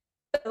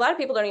 A lot of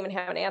people don't even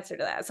have an answer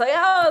to that. It's like,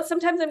 oh,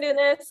 sometimes I'm doing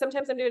this,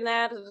 sometimes I'm doing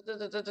that.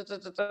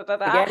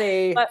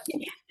 But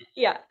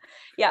yeah.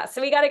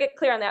 So we got to get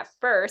clear on that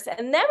first.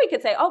 And then we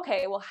could say,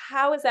 okay, well,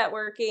 how is that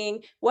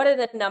working? What are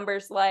the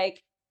numbers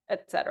like,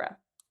 etc.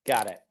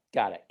 Got it.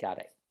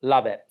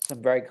 Love it.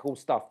 Some very cool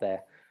stuff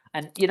there.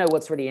 And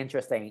what's really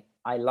interesting,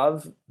 I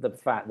love the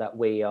fact that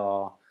we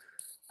are,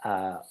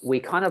 we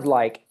kind of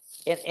like,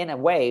 in a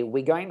way,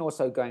 we're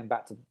going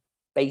back to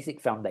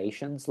basic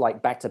foundations,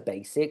 like back to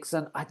basics.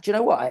 And do you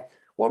know what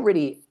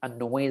really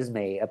annoys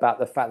me about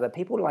the fact that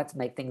people like to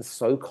make things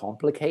so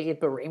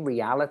complicated, but in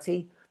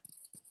reality,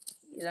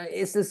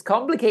 it's as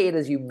complicated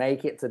as you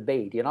make it to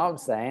be. Do you know what I'm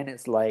saying?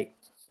 It's like,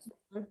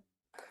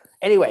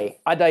 anyway,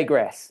 I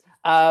digress.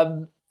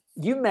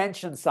 You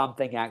mentioned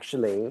something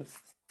actually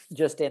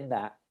just in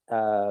that,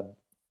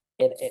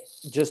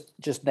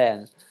 just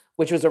then,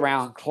 which was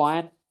around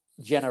client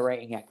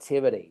generating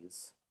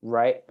activities,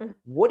 right? Mm-hmm.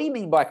 What do you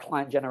mean by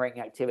client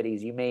generating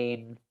activities? You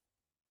mean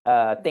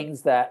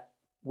things that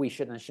we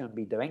shouldn't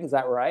be doing? Is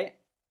that right?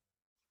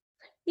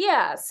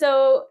 Yeah.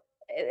 So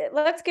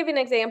let's give an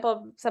example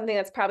of something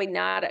that's probably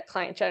not a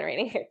client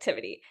generating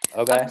activity.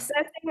 Okay.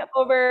 Obsessing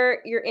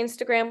over your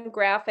Instagram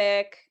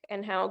graphic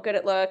and how good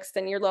it looks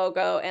and your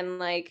logo, and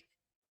like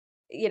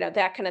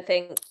that kind of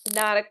thing,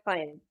 not a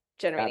client Got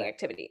generating it.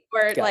 activity.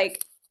 Or Got it.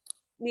 like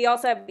we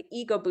also have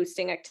ego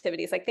boosting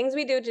activities, like things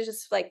we do to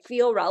just like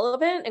feel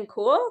relevant and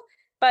cool,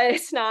 but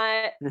it's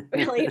not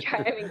really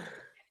driving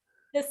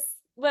this.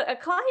 What a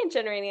client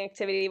generating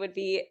activity would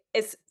be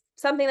is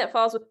something that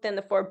falls within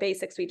the four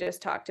basics we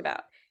just talked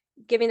about.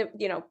 Giving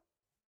the,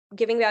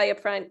 giving value up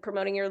front,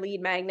 promoting your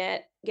lead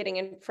magnet, getting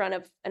in front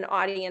of an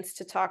audience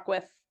to talk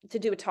with, to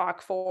do a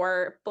talk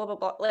for, blah, blah,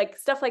 blah, like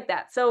stuff like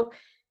that. So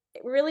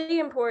really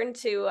important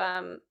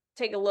to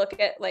take a look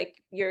at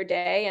like your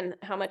day and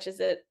how much is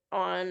it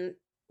on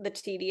the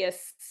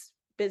tedious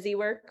busy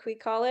work we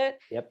call it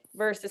Yep.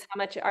 versus how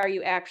much are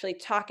you actually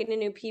talking to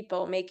new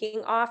people,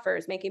 making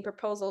offers, making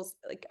proposals,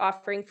 like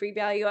offering free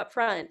value up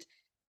front,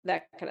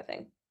 that kind of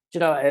thing. Do you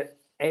know,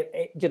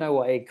 you know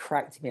what? It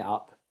cracked me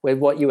up with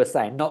what you were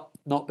saying.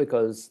 Not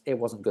because it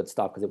wasn't good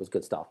stuff, because it was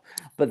good stuff,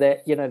 but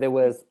there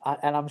was,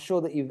 and I'm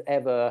sure that you've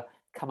ever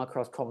come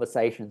across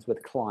conversations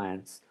with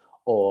clients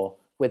or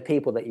with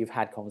people that you've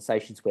had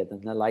conversations with,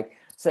 and they're like,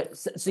 so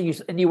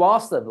you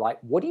ask them like,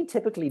 what do you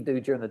typically do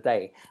during the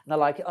day? And they're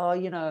like,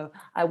 oh,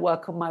 I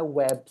work on my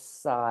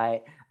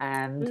website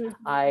and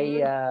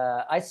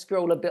I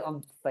scroll a bit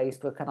on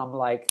Facebook, and I'm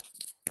like,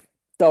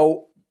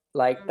 don't.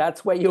 Like,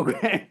 that's where you're do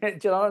you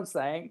know what I'm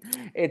saying?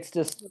 It's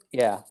just,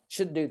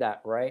 shouldn't do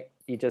that, right?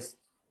 You just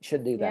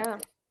shouldn't do that. Yeah.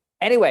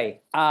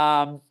 Anyway,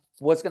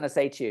 what's going to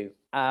say to you,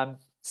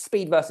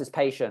 speed versus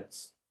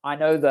patience. I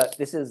know that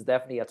this is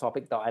definitely a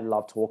topic that I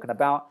love talking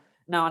about.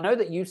 Now, I know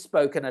that you've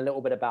spoken a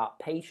little bit about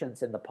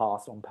patience in the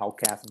past on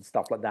podcasts and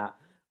stuff like that,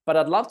 but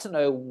I'd love to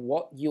know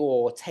what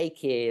your take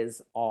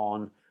is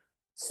on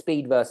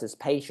speed versus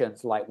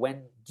patience. Like,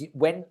 when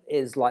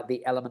is like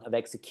the element of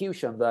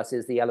execution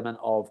versus the element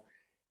of,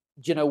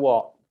 do you know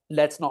what?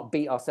 Let's not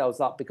beat ourselves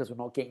up because we're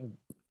not getting,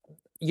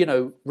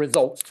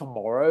 results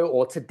tomorrow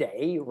or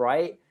today,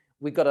 right?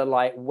 We got to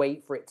like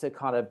wait for it to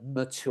kind of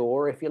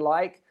mature, if you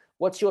like.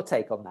 What's your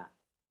take on that?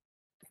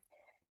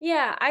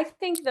 Yeah, I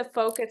think the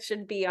focus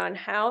should be on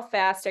how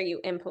fast are you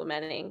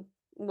implementing?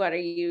 What are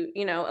you,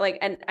 like,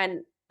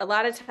 and a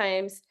lot of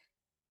times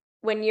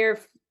when you're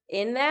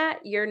in that,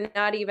 you're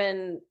not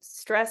even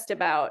stressed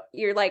about,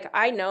 you're like,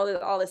 I know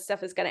that all this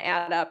stuff is going to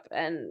add up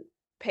and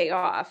pay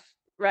off,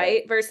 Right.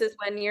 right? Versus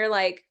when you're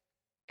like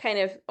kind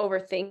of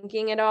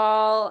overthinking it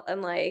all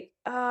and like,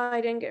 oh, I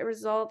didn't get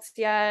results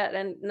yet.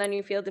 And then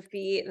you feel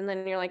defeat and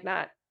then you're like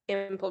not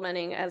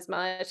implementing as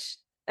much.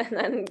 And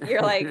then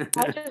you're like,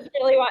 I just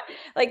really want,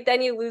 like,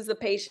 then you lose the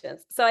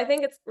patience. So I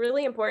think it's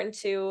really important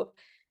to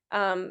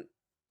um,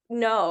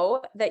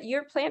 know that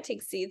you're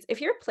planting seeds. If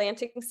you're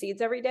planting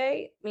seeds every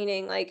day,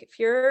 meaning like if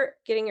you're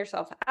getting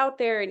yourself out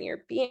there and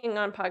you're being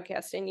on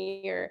podcasts and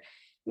you're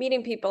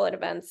meeting people at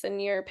events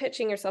and you're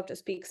pitching yourself to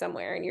speak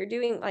somewhere and you're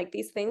doing like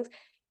these things,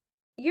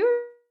 you're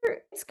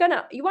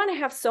you want to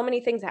have so many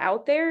things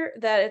out there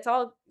that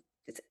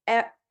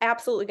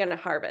absolutely going to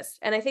harvest.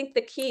 And I think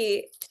the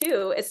key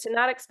too is to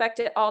not expect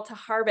it all to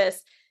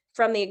harvest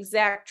from the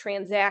exact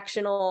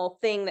transactional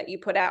thing that you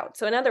put out.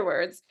 So in other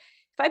words,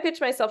 if I pitch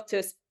myself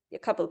to a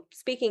couple of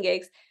speaking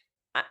gigs,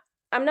 I,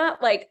 I'm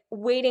not like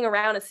waiting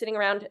around and sitting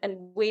around and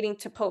waiting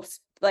to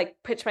post, like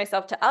pitch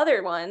myself to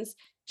other ones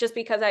just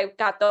because I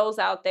got those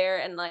out there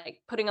and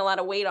like putting a lot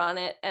of weight on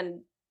it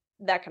and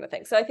that kind of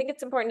thing. So I think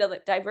it's important to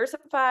like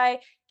diversify,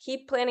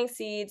 keep planting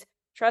seeds,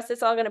 trust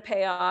it's all going to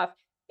pay off,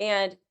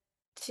 and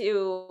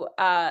to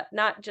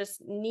not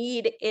just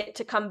need it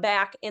to come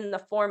back in the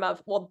form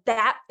of, well,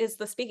 that is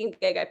the speaking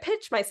gig I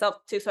pitched myself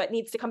to, so it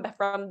needs to come back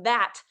from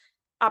that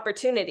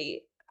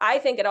opportunity. I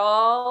think it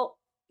all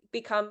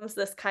becomes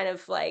this kind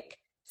of like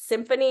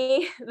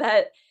symphony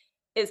that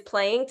is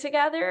playing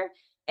together.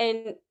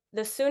 And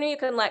the sooner you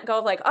can let go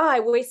of like, oh, I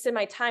wasted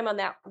my time on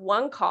that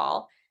one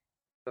call,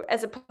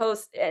 as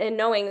opposed and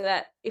knowing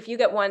that if you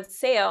get one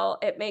sale,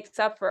 it makes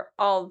up for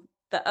all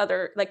the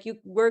other, like you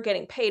were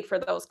getting paid for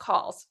those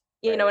calls.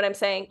 You know Right. what I'm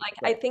saying? Like,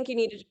 I Right. think you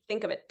need to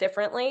think of it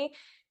differently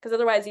because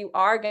otherwise you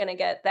are going to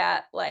get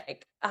that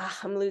like,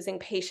 I'm losing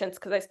patience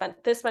because I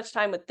spent this much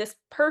time with this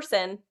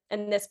person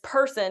and this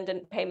person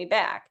didn't pay me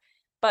back.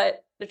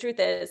 But the truth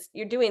is,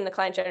 you're doing the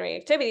client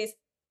generating activities.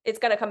 It's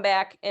going to come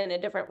back in a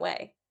different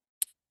way.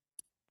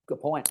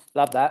 Good point.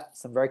 Love that.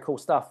 Some very cool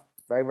stuff.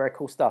 Very, very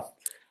cool stuff.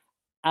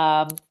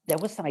 There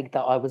was something that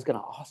I was going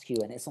to ask you,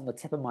 and it's on the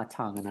tip of my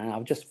tongue, and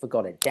I've just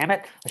forgot it. Damn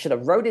it! I should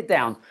have wrote it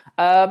down.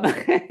 Um,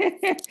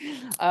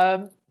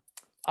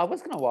 I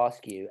was going to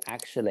ask you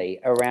actually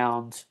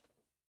around.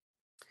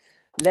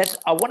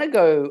 I want to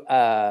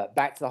go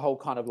back to the whole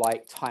kind of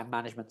like time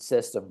management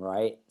system,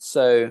 right?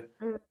 So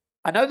Mm.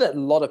 I know that a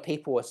lot of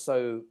people are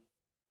so.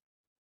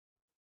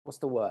 What's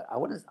the word?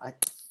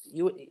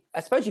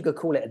 I suppose you could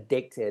call it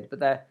addicted, but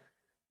they're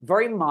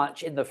very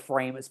much in the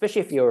frame,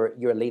 especially if you're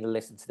a leader,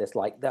 listen to this,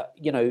 like that,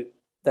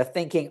 they're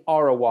thinking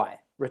ROI,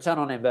 return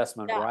on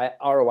investment, Yeah. right?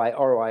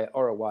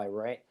 ROI,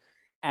 right?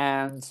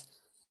 And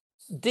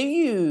have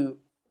you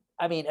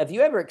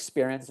ever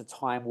experienced a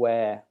time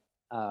where,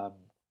 I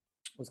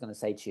was going to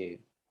say to you,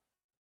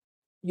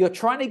 you're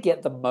trying to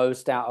get the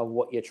most out of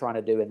what you're trying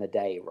to do in the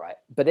day, right?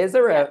 But is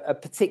there Yeah. a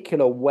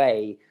particular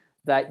way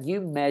that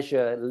you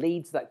measure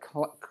leads that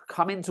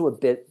come into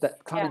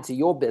Yeah. into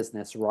your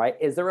business, right?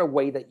 Is there a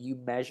way that you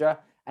measure?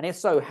 And if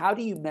so, how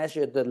do you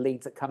measure the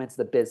leads that come into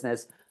the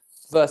business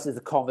versus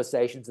the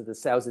conversations of the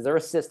sales? Is there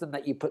a system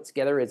that you put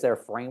together? Is there a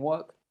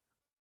framework?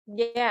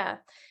 Yeah,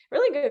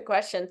 really good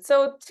question.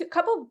 So, a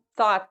couple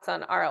thoughts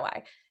on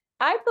ROI.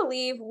 I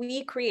believe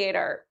we create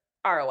our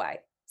ROI.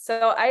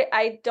 So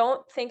I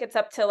don't think it's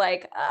up to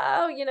like,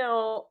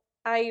 oh,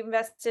 I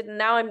invested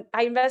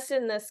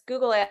in this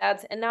Google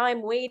ads and now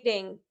I'm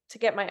waiting to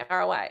get my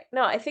ROI.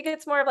 No, I think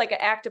it's more of like an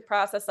active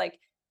process. Like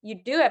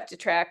you do have to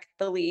track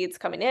the leads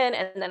coming in,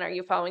 and then are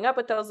you following up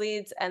with those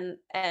leads, and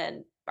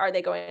are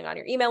they going on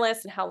your email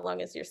list, and how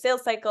long is your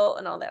sales cycle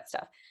and all that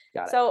stuff.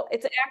 Got it. So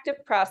it's an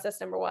active process,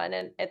 number one,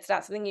 and it's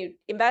not something you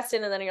invest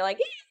in and then you're like,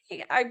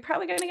 "Hey, I'm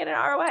probably going to get an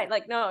ROI."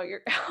 Like, no,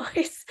 you're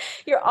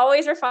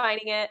always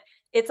refining it.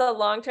 It's a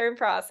long-term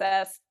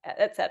process,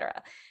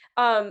 etc.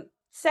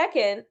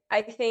 Second,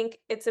 I think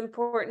it's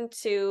important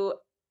to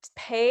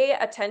pay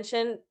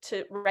attention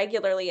to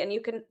regularly, and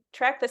you can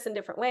track this in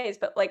different ways,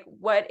 but like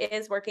what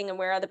is working and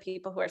where are the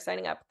people who are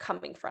signing up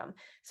coming from.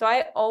 So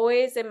I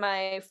always in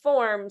my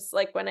forms,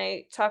 like when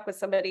I talk with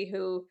somebody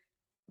who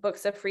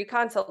books a free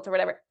consult or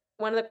whatever,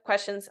 one of the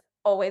questions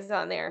always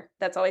on there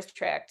that's always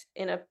tracked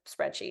in a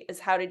spreadsheet is,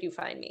 how did you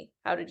find me?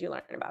 How did you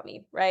learn about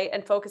me? Right?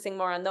 And focusing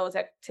more on those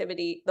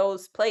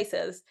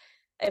places,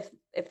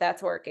 if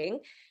that's working.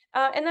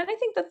 And then I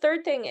think the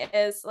third thing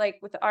is, like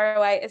with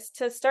ROI, is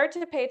to start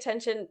to pay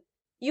attention.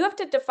 You have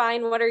to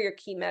define what are your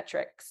key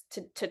metrics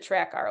to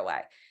track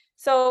ROI.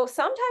 So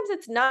sometimes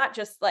it's not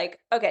just like,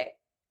 okay,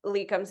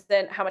 lead comes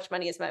in, how much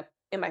money is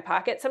in my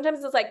pocket?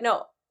 Sometimes it's like,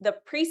 no, the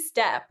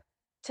pre-step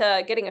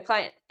to getting a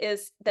client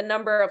is the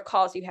number of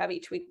calls you have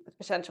each week with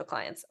potential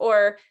clients,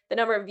 or the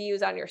number of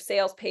views on your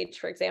sales page,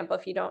 for example,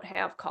 if you don't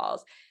have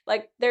calls.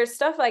 Like there's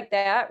stuff like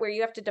that where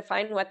you have to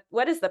define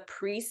what is the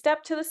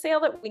pre-step to the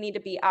sale that we need to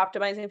be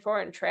optimizing for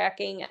and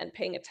tracking and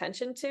paying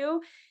attention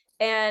to.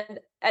 And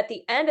at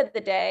the end of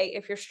the day,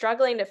 if you're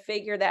struggling to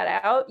figure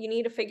that out, you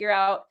need to figure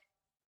out,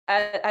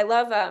 I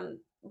love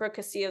Brooke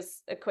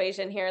Castillo's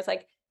equation here. It's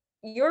like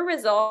your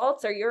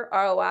results or your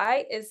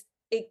ROI is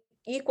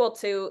equal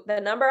to the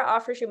number of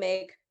offers you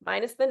make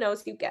minus the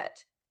no's you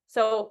get.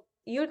 So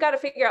you got to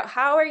figure out,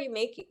 how are you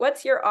making,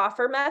 what's your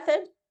offer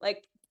method?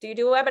 Like, do you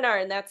do a webinar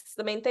and that's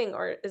the main thing,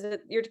 or is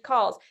it your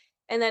calls?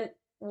 And then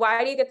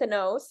why do you get the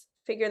no's?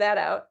 Figure that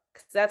out,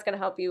 because that's going to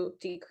help you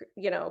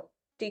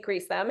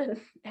decrease them and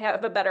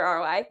have a better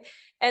ROI.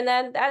 And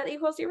then that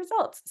equals your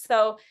results.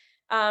 So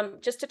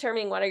just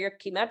determining what are your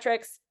key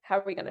metrics, how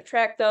are we going to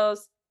track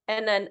those?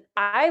 And then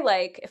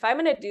if I'm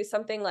going to do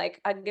something, like,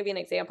 I'll give you an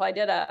example. I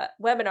did a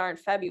webinar in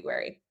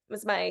February. It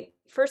was my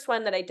first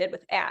one that I did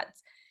with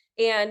ads.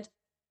 And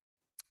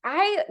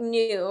I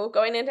knew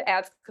going into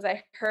ads, because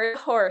I heard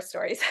horror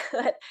stories,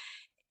 that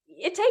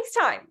it takes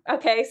time.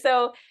 Okay.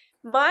 So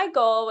my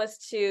goal was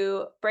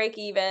to break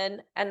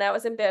even, and that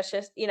was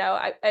ambitious.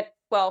 I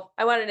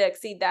wanted to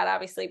exceed that,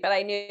 obviously, but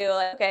I knew,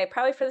 like, okay,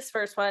 probably for this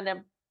first one,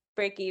 to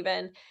break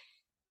even.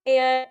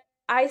 And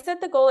I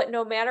set the goal at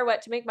no matter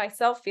what, to make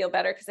myself feel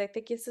better, because I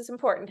think this is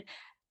important.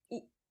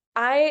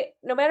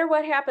 No matter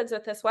what happens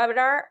with this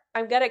webinar,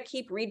 I'm going to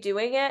keep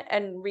redoing it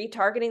and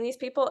retargeting these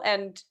people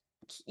and,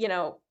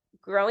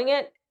 growing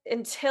it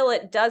until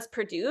it does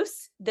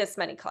produce this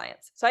many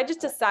clients. So I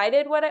just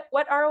decided what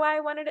ROI I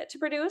wanted it to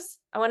produce.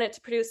 I wanted it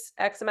to produce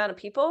X amount of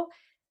people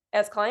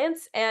as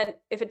clients. And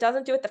if it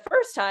doesn't do it the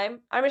first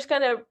time, I'm just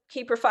going to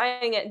keep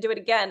refining it and do it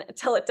again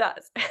until it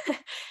does.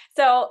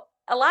 So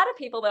a lot of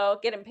people, though,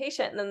 get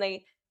impatient and then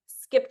they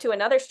skip to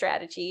another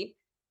strategy.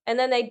 And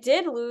then they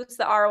did lose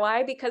the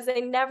ROI because they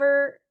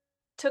never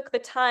took the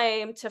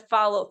time to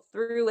follow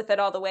through with it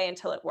all the way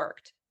until it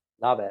worked.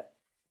 Love it.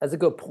 That's a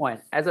good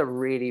point. That's a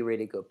really,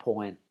 really good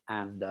point.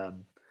 And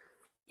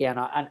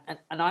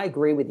I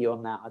agree with you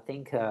on that. I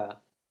think for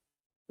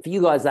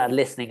you guys that are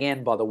listening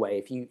in, by the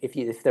way,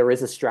 if there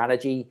is a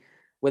strategy,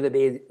 whether it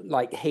be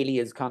like Haley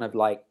has kind of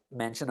like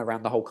mentioned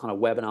around the whole kind of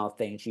webinar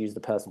thing, she used the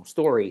personal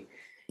story,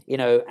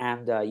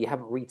 and you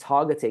haven't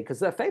retargeted,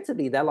 because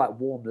effectively they're like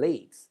warm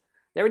leads.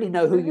 They already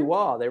know who you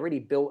are. They already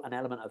built an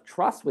element of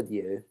trust with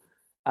you.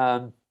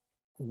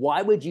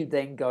 Why would you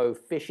then go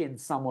fishing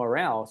somewhere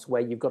else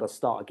where you've got to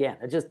start again?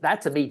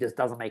 That to me just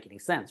doesn't make any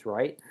sense,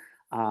 right?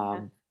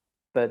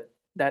 But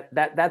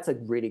that's a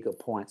really good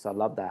point. So I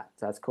love that.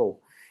 So that's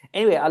cool.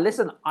 Anyway,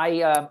 listen,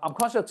 I'm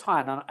conscious of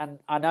time, and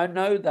I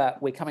know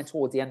that we're coming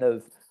towards the end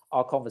of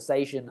our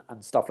conversation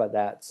and stuff like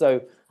that.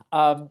 So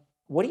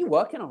what are you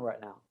working on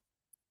right now?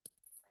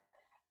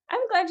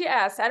 I'm glad you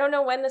asked. I don't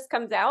know when this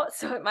comes out,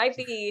 so it might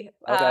be,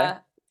 okay.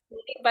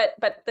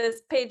 But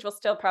this page will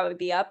still probably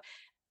be up.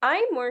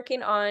 I'm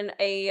working on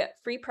a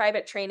free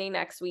private training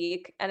next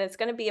week, and it's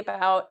going to be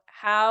about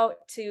how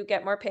to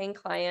get more paying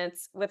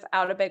clients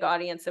without a big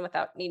audience and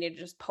without needing to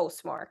just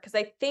post more. Because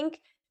I think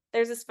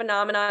there's this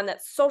phenomenon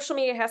that social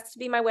media has to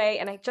be my way,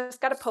 and I just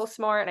got to post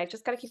more, and I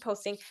just got to keep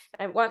posting,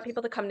 and I want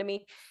people to come to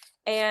me.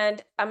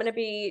 And I'm going to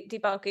be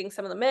debunking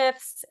some of the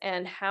myths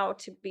and how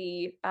to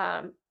be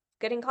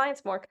getting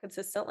clients more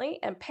consistently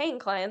and paying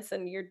clients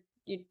and your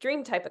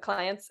dream type of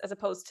clients, as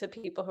opposed to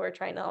people who are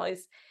trying to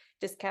always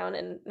discount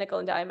and nickel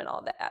and dime and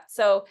all that.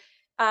 So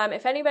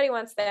if anybody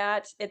wants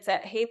that, it's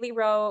at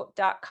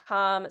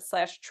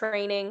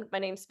haleyrowe.com/training. My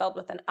name's spelled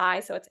with an I,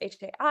 so it's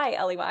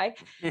HAILEY,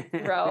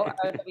 Rowe,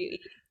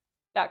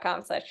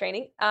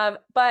 ROWE.com/training.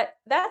 But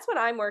that's what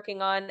I'm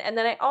working on. And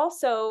then I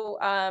also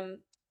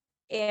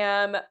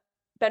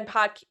been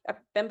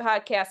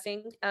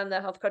podcasting on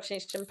the Health Coach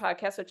Nation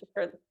podcast, which is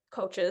for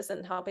coaches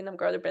and helping them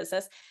grow their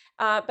business.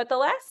 But the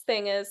last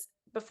thing is,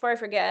 before I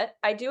forget,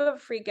 I do have a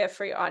free gift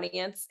for your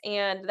audience,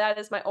 and that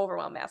is my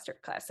Overwhelm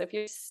Masterclass. So if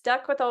you're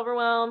stuck with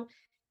overwhelm,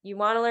 you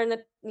want to learn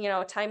the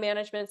time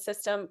management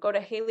system, go to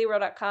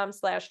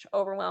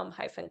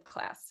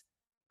haleyrowe.com/overwhelm-class.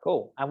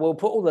 Cool. And we'll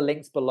put all the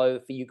links below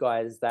for you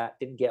guys that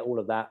didn't get all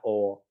of that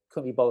or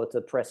couldn't be bothered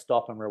to press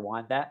stop and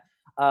rewind that.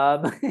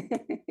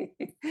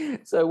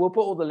 So we'll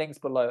put all the links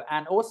below.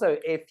 And also,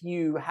 if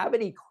you have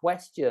any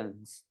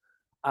questions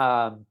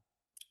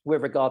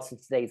with regards to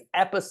today's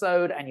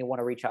episode and you want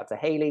to reach out to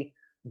Haley,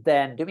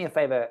 then do me a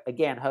favor.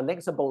 Again, her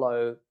links are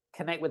below.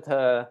 Connect with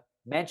her,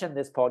 mention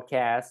this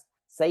podcast,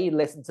 say you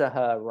listen to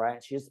her,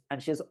 right?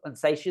 And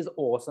say she's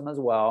awesome as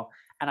well.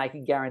 And I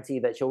can guarantee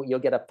that you'll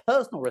get a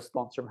personal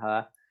response from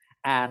her.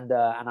 And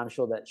I'm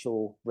sure that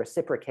she'll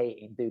reciprocate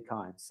in due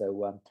kind.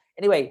 So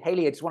anyway,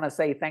 Haley, I just want to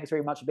say thanks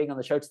very much for being on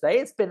the show today.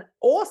 It's been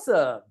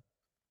awesome.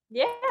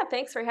 Yeah,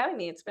 thanks for having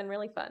me. It's been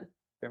really fun.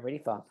 Been really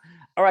fun.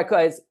 All right,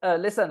 guys,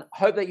 listen,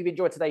 hope that you've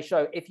enjoyed today's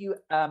show. If you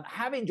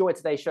have enjoyed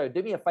today's show,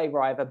 do me a favor.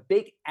 I have a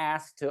big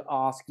ask to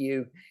ask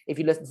you. If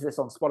you listen to this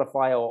on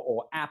Spotify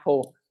or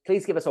Apple,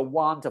 please give us a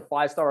 1 to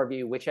 5 star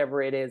review,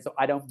 whichever it is.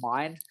 I don't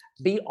mind.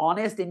 Be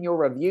honest in your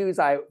reviews.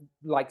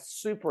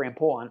 Super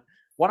important.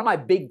 One of my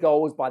big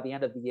goals by the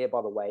end of the year,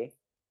 by the way,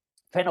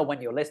 depending on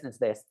when you're listening to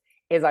this,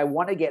 is I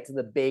want to get to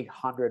the big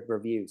 100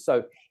 reviews.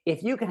 So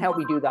if you can help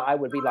me do that, I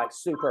would be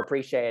super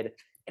appreciated.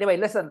 Anyway,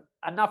 listen,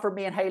 enough from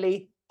me and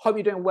Haley. Hope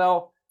you're doing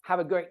well. Have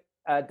a great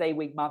day,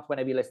 week, month,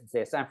 whenever you listen to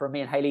this. And from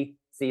me and Haley,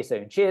 see you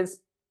soon. Cheers.